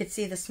 I could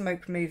see the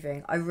smoke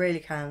moving. I really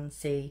can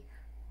see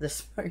the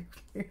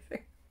smoke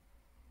moving.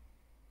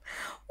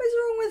 What is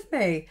wrong with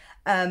me?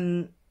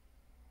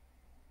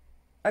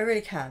 I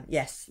really can.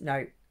 Yes,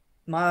 no.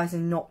 My eyes are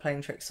not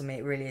playing tricks on me.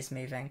 It really is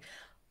moving.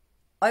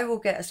 I will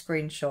get a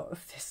screenshot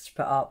of this to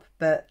put up,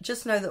 but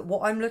just know that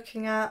what I'm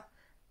looking at,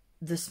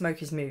 the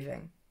smoke is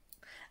moving.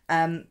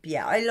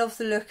 Yeah, I love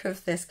the look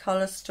of this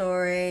colour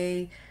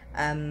story.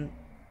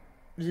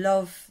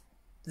 Love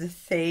the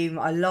theme.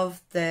 I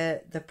love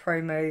the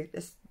promo,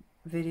 this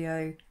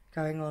video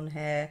going on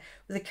here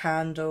with the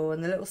candle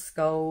and the little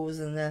skulls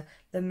and the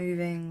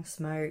moving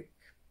smoke.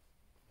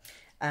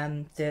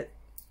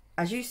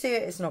 As you see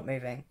it, it's not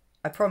moving.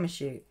 I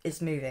promise you,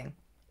 it's moving.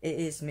 It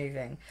is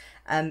moving.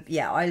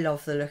 Yeah, I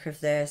love the look of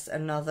this.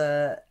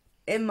 Another,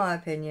 in my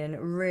opinion,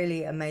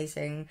 really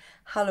amazing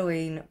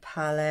Halloween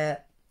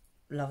palette.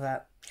 Love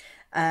it.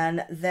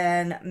 And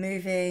then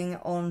moving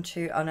on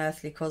to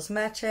Unearthly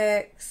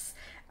Cosmetics.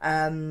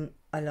 I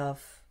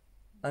love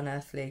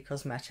Unearthly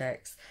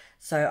Cosmetics.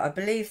 So I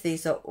believe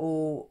these are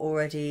all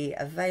already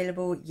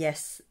available.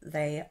 Yes,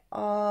 they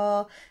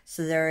are.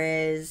 So there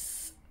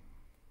is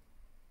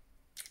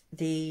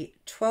the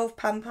 12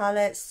 pan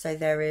palettes. So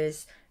there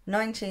is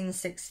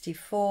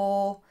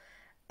 1964,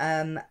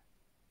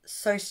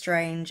 So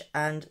Strange,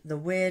 and The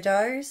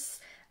Weirdos.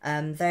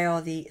 They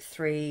are the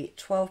 3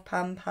 12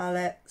 pan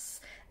palettes.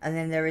 And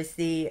then there is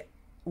the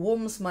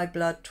Warms My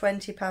Blood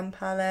 20 pan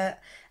palette.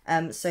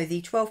 So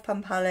the 12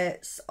 pan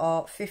palettes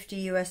are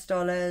 $50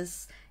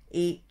 US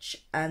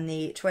each, and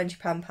the 20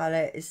 pan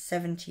palette is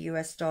 $70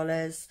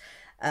 US.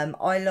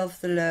 I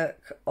love the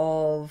look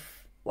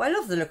of, well, I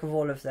love the look of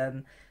all of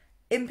them.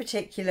 In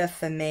particular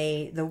for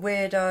me, The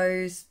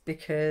Weirdos,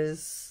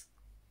 because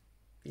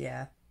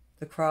yeah,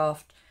 The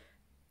Craft,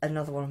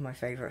 another one of my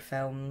favourite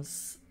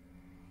films,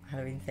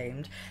 Halloween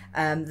themed.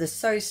 The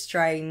So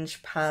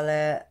Strange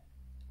palette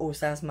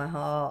also has my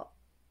heart,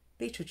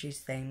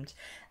 Beetlejuice themed.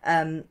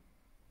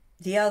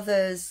 The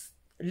others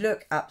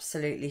look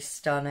absolutely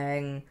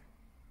stunning,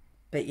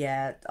 but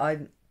yeah,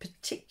 I'm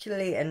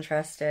particularly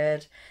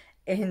interested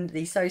in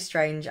the So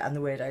Strange and the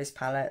Weirdos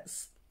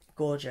palettes.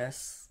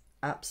 Gorgeous,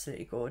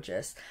 absolutely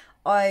gorgeous.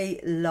 I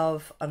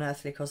love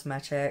Unearthly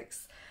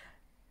Cosmetics.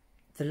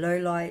 The low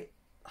light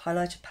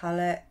highlighter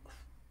palette,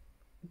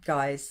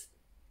 guys,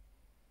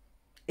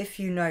 if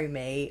you know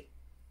me,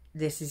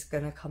 this is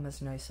going to come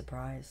as no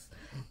surprise,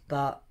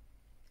 but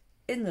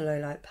in the low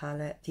light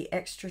palette, the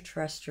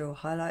extraterrestrial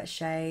highlight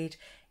shade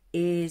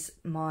is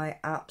my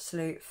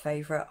absolute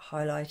favourite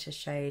highlighter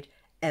shade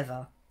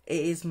ever.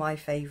 It is my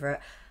favourite.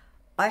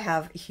 I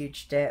have a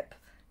huge dip.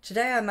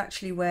 Today I'm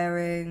actually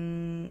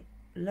wearing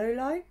low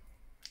light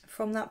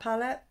from that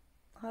palette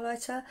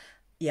highlighter.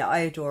 Yeah, I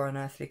adore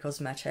Unearthly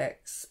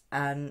Cosmetics,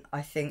 and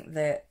I think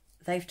that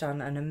they've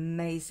done an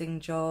amazing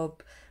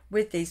job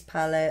with these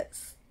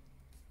palettes.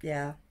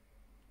 Yeah,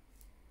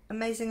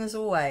 amazing as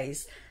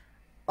always.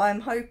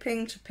 I'm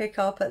hoping to pick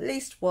up at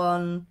least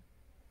one.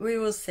 We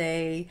will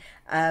see.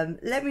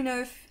 Let me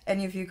know if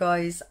any of you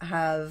guys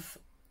have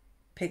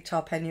picked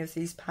up any of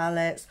these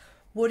palettes.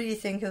 What do you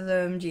think of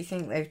them? Do you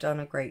think they've done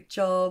a great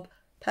job?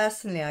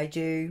 Personally, I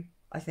do.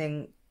 I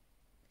think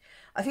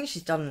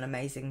she's done an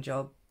amazing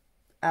job.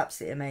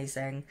 Absolutely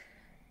amazing.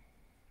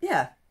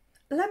 Yeah,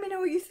 let me know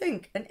what you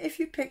think and if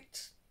you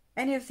picked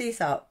any of these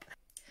up.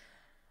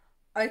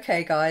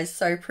 Okay guys,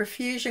 so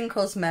Profusion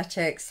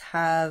Cosmetics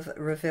have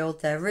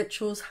revealed their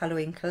Rituals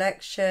Halloween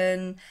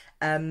collection.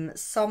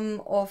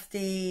 Some of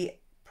the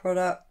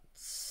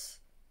products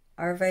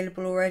are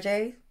available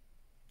already.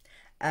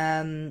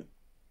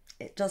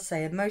 It does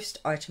say most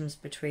items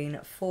between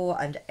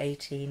 $4 and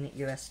 $18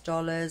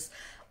 US.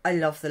 I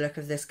love the look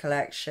of this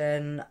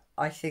collection.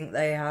 I think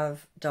they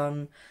have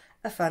done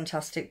a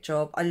fantastic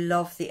job. I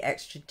love the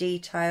extra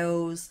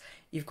details.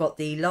 You've got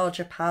the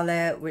larger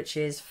palette, which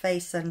is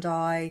face and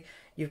eye.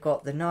 You've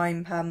got the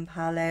 9 pan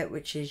palette,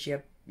 which is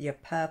your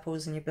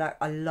purples and your black.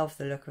 I love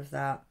the look of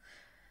that.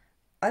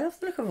 I love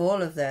the look of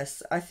all of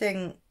this. I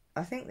think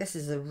I think this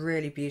is a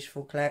really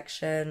beautiful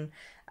collection.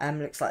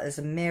 Looks like there's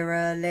a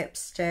mirror,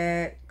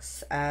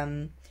 lipsticks,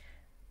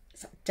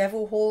 it's like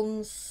devil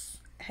horns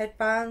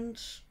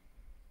headband,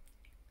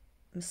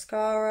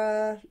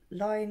 mascara,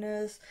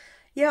 liners.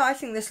 Yeah, I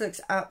think this looks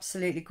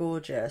absolutely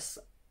gorgeous.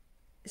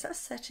 Is that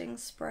setting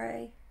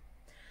spray?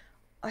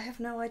 I have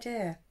no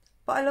idea.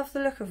 But I love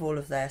the look of all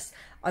of this.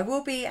 I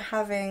will be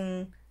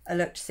having a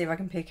look to see if I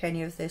can pick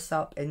any of this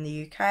up in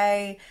the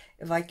UK.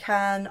 If I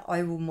can,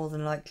 I will more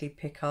than likely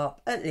pick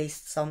up at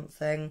least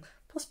something,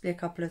 possibly a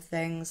couple of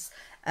things.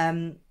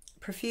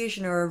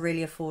 Profusion are a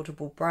really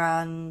affordable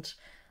brand.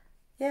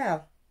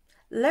 Yeah.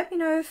 Let me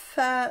know if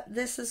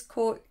this has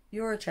caught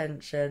your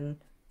attention.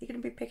 Are you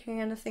going to be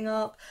picking anything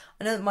up?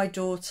 I know that my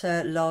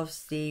daughter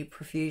loves the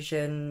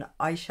Profusion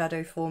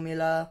eyeshadow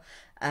formula.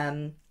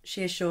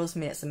 She assures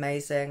me it's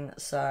amazing,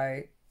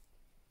 so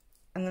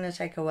I'm going to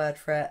take her word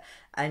for it.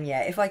 And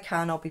yeah, if I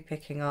can, I'll be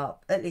picking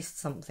up at least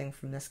something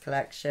from this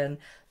collection.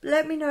 But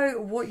let me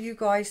know what you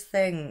guys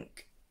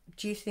think.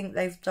 Do you think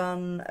they've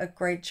done a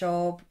great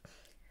job?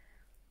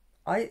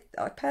 I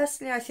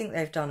personally, I think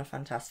they've done a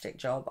fantastic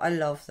job. I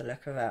love the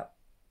look of it.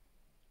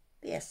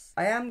 Yes,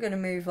 I am going to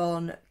move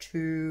on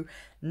to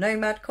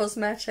Nomad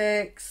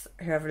Cosmetics,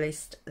 who have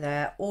released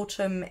their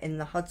Autumn in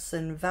the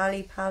Hudson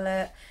Valley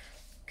palette.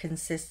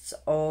 Consists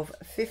of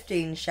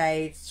 15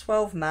 shades,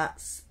 12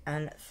 mattes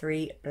and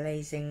 3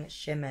 blazing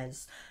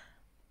shimmers.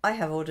 I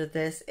have ordered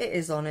this. It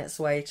is on its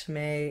way to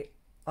me.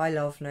 I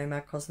love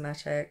Nomad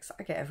Cosmetics.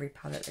 I get every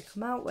palette they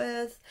come out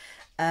with.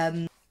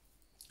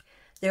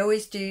 They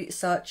always do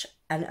such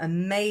an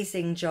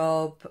amazing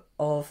job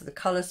of the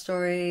colour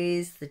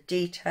stories, the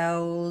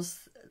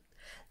details,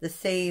 the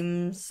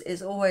themes.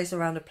 It's always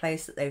around a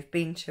place that they've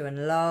been to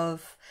and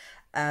love.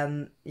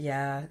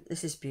 Yeah,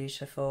 this is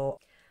beautiful.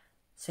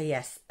 So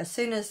yes, as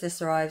soon as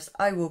this arrives,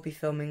 I will be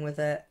filming with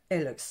it.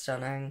 It looks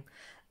stunning.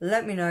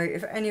 Let me know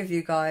if any of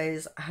you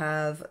guys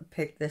have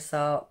picked this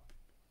up.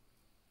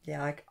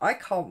 Yeah, I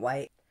can't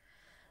wait.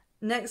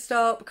 Next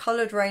up,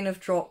 Coloured Rain have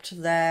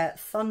dropped their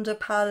Thunder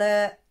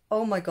palette.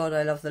 Oh my god,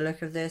 I love the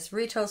look of this.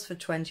 Retails for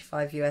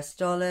 $25 US.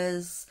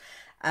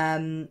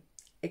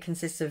 It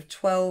consists of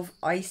 12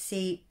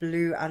 icy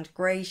blue and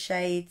grey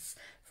shades,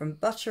 from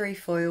buttery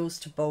foils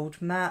to bold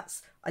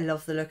mattes. I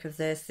love the look of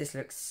this. This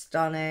looks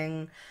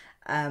stunning.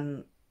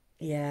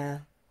 Yeah,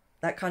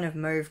 that kind of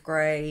mauve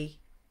grey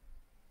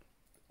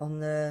on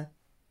the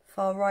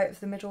far right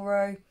of the middle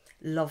row.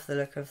 Love the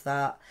look of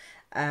that.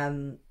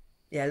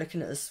 Yeah,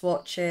 looking at the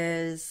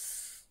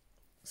swatches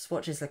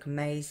look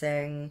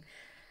amazing.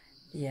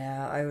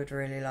 Yeah, I would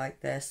really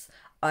like this.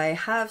 I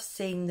have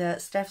seen that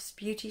Steph's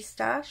Beauty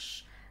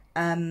Stash,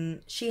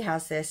 she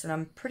has this, and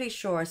I'm pretty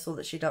sure I saw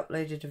that she'd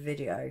uploaded a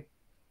video,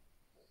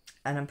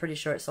 and I'm pretty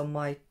sure it's on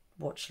my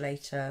watch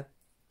later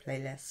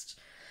playlist.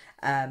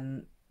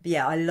 But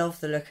yeah, I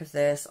love the look of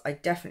this. I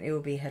definitely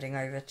will be heading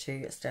over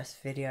to Steph's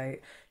video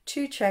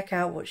to check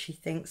out what she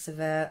thinks of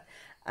it.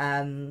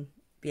 But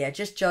yeah,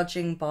 just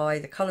judging by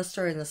the colour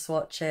story and the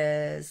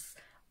swatches,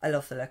 I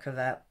love the look of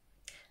it.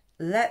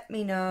 Let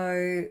me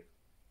know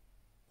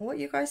what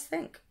you guys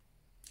think.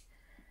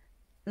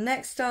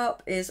 Next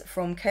up is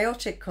from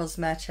Chaotic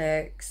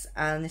Cosmetics,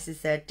 and this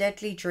is their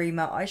Deadly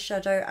Dreamer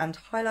eyeshadow and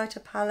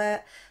highlighter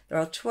palette. There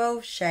are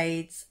 12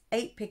 shades,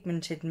 8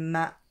 pigmented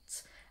matte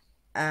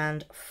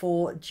and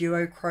 4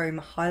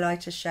 duochrome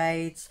highlighter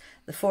shades.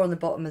 The 4 on the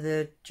bottom are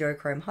the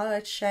duochrome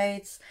highlighter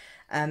shades.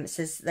 It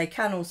says they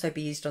can also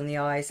be used on the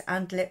eyes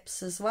and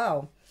lips as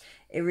well.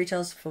 It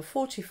retails for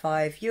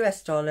 $45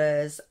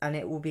 US, and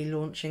it will be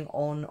launching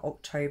on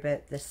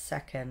October the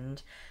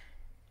 2nd.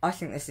 I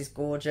think this is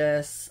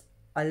gorgeous.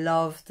 I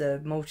love the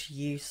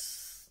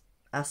multi-use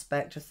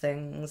aspect of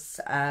things.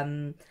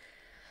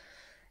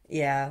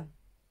 Yeah.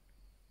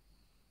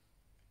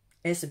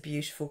 It's a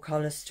beautiful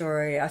colour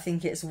story. I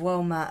think it's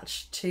well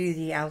matched to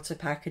the outer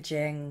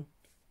packaging.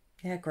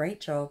 Yeah, great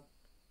job.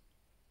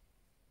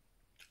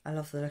 I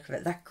love the look of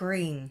it. That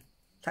green.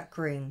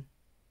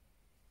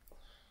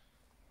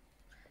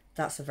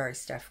 That's a very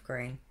Steph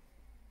green.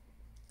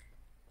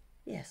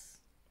 Yes.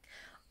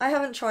 I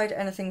haven't tried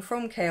anything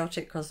from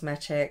Chaotic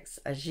Cosmetics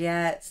as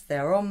yet.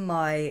 They're on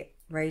my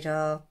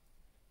radar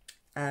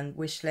and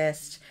wish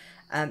list.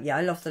 Yeah,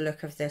 I love the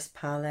look of this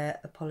palette.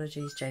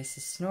 Apologies, Jace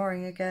is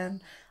snoring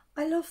again.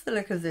 I love the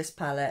look of this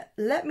palette.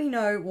 Let me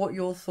know what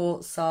your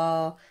thoughts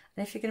are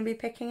and if you're going to be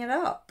picking it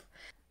up.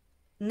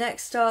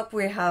 Next up,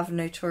 we have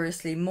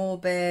Notoriously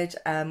Morbid,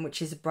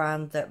 which is a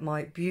brand that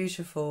my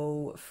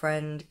beautiful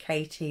friend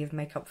Katie of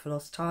Makeup for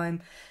Lost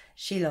Time,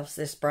 she loves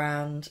this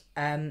brand.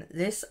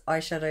 This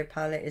eyeshadow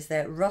palette is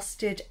their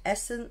Rusted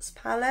Essence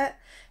palette.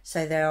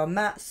 So there are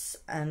mattes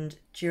and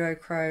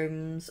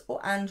duochromes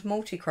and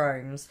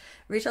multichromes.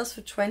 Retails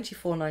for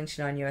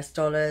 $24.99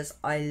 US.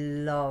 I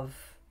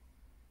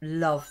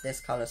love this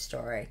colour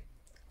story.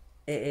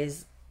 It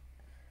is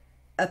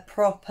a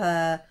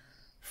proper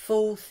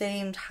fall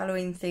themed,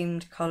 Halloween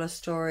themed colour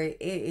story.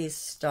 It is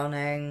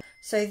stunning.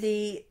 So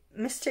the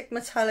Mystic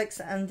Metallics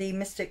and the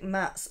Mystic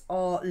Mattes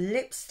are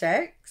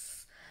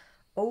lipsticks.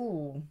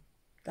 Oh,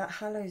 That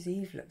Hallows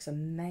Eve looks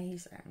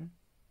amazing.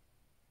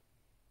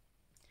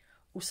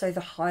 Also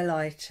the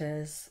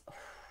highlighters.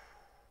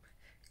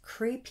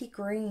 Creepy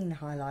green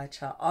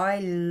highlighter. I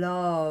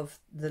love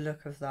the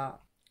look of that.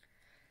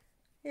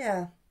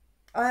 Yeah,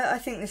 I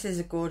think this is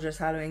a gorgeous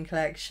Halloween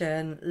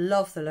collection.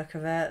 Love the look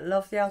of it.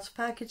 Love the outer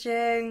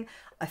packaging.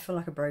 I feel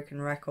like a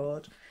broken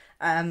record.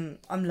 I'm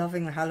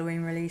loving the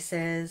Halloween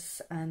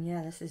releases, and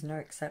yeah, this is no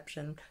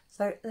exception.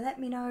 So let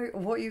me know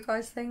what you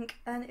guys think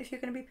and if you're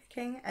going to be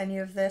picking any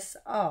of this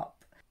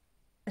up.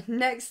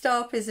 Next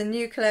up is a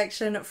new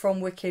collection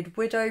from Wicked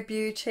Widow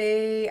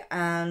Beauty,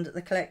 and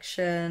the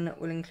collection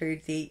will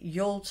include the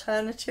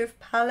Y'alternative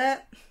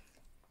palette.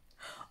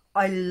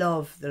 I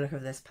love the look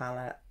of this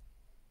palette.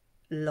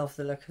 Love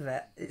the look of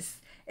it. It's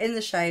in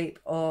the shape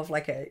of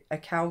like a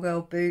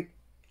cowgirl boot.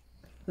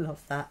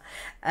 Love that.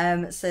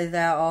 So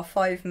there are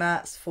 5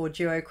 mattes, 4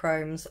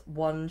 duochromes,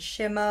 1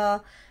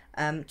 shimmer,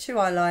 2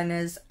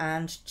 eyeliners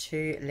and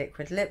 2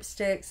 liquid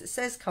lipsticks. It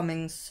says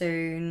coming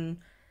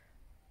soon.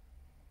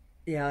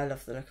 Yeah, I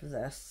love the look of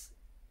this.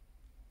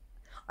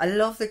 I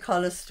love the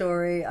colour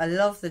story. I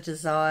love the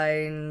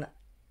design.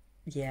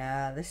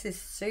 Yeah, this is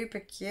super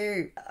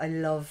cute. I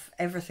love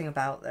everything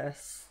about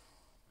this.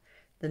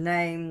 The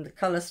name, the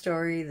colour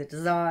story, the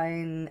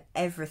design,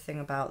 everything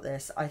about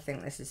this. I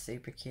think this is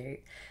super cute.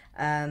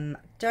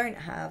 Don't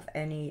have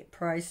any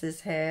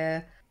prices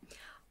here.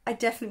 I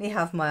definitely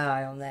have my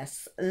eye on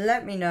this.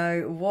 Let me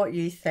know what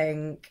you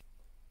think.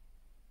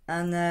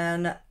 And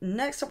then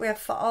next up we have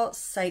For Art's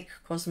Sake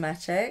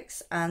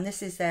Cosmetics, and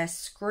this is their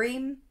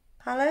Scream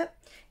palette.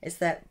 It's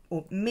their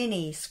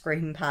mini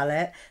Scream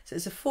palette. So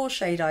it's a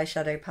 4-shade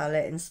eyeshadow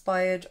palette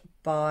inspired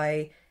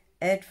by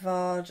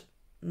Edvard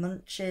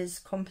Munch's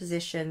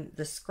composition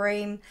The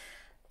Scream.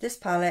 This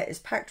palette is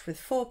packed with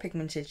 4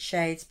 pigmented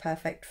shades,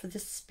 perfect for the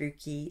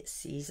spooky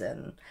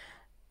season.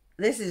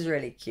 This is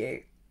really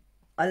cute.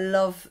 I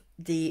love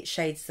the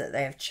shades that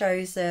they have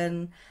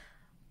chosen.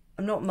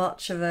 I'm not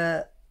much of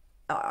a...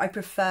 I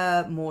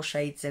prefer more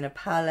shades in a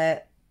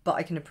palette, but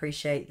I can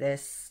appreciate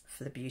this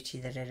for the beauty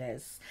that it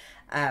is.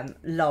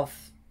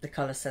 Love the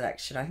colour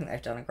selection. I think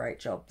they've done a great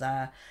job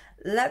there.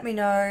 Let me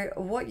know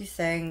what you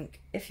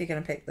think, if you're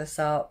going to pick this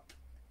up.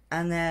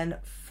 And then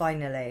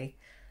finally,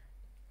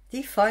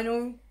 the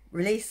final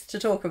release to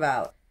talk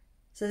about.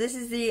 So this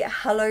is the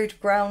Hallowed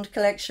Ground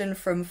collection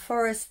from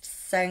Forest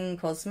Seng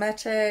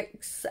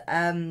Cosmetics.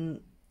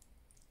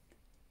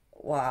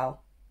 Wow.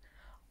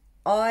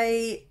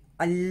 I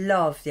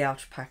love the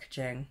outer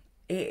packaging.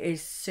 It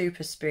is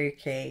super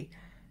spooky.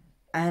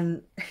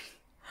 And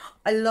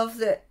I love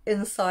that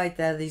inside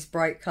there are these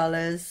bright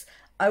colours.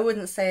 I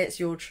wouldn't say it's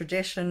your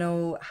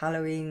traditional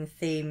Halloween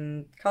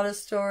theme colour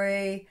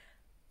story,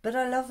 but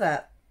I love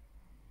it.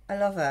 I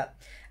love it.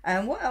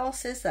 And what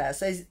else is there?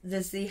 So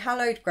there's the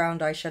Hallowed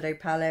Ground eyeshadow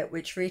palette,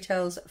 which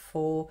retails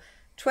for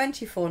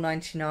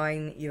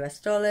 $24.99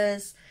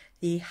 US.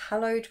 The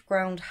Hallowed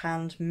Ground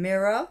hand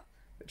mirror,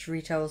 which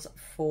retails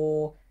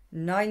for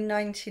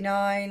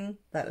 $9.99.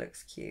 That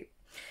looks cute.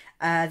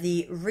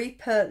 The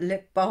Reaper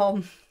lip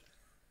balm.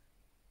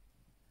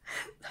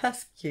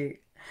 That's cute.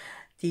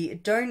 The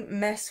Don't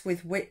Mess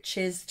with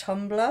Witches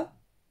tumbler.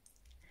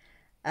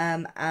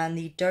 And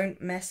the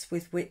Don't Mess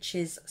with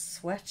Witches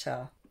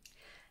sweater.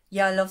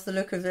 Yeah, I love the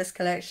look of this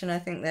collection. I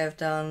think they've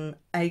done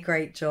a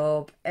great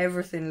job.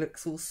 Everything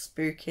looks all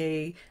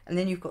spooky. And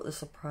then you've got the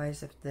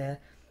surprise of the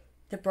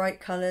bright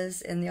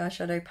colours in the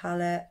eyeshadow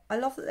palette. I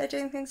love that they're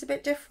doing things a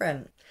bit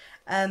different.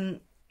 But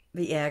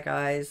yeah,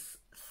 guys,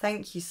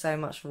 thank you so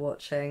much for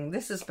watching.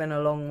 This has been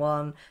a long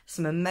one.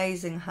 Some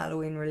amazing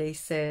Halloween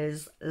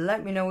releases.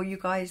 Let me know what you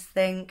guys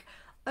think.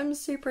 I'm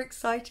super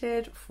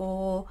excited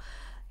for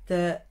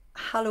the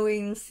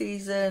Halloween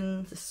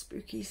season, the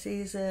spooky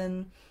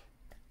season.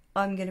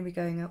 I'm going to be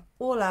going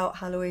all out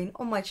Halloween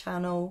on my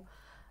channel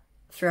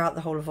throughout the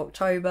whole of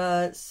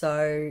October.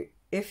 So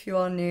if you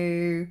are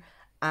new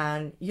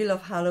and you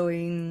love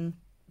Halloween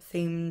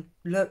themed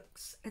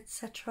looks,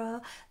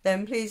 etc.,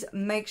 then please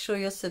make sure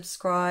you're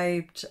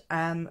subscribed,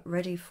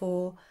 ready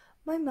for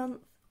my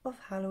month of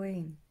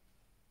Halloween.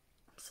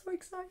 I'm so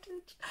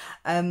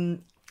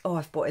excited. Oh,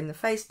 I've bought in the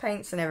face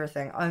paints and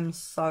everything. I'm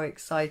so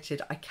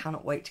excited. I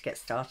cannot wait to get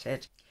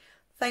started.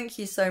 Thank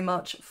you so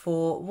much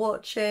for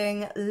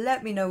watching.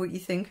 Let me know what you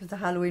think of the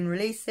Halloween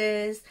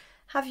releases.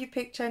 Have you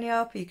picked any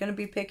up? Are you going to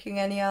be picking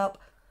any up?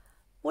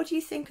 What do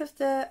you think of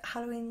the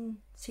Halloween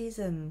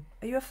season?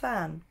 Are you a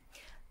fan?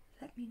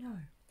 Let me know.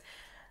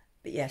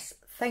 But yes,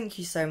 thank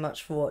you so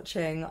much for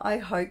watching. I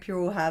hope you're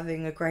all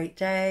having a great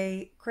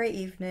day, great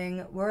evening,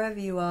 wherever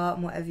you are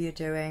and whatever you're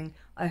doing.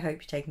 I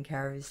hope you're taking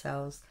care of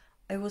yourselves.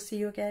 I will see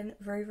you again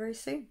very, very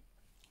soon.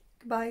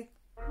 Goodbye.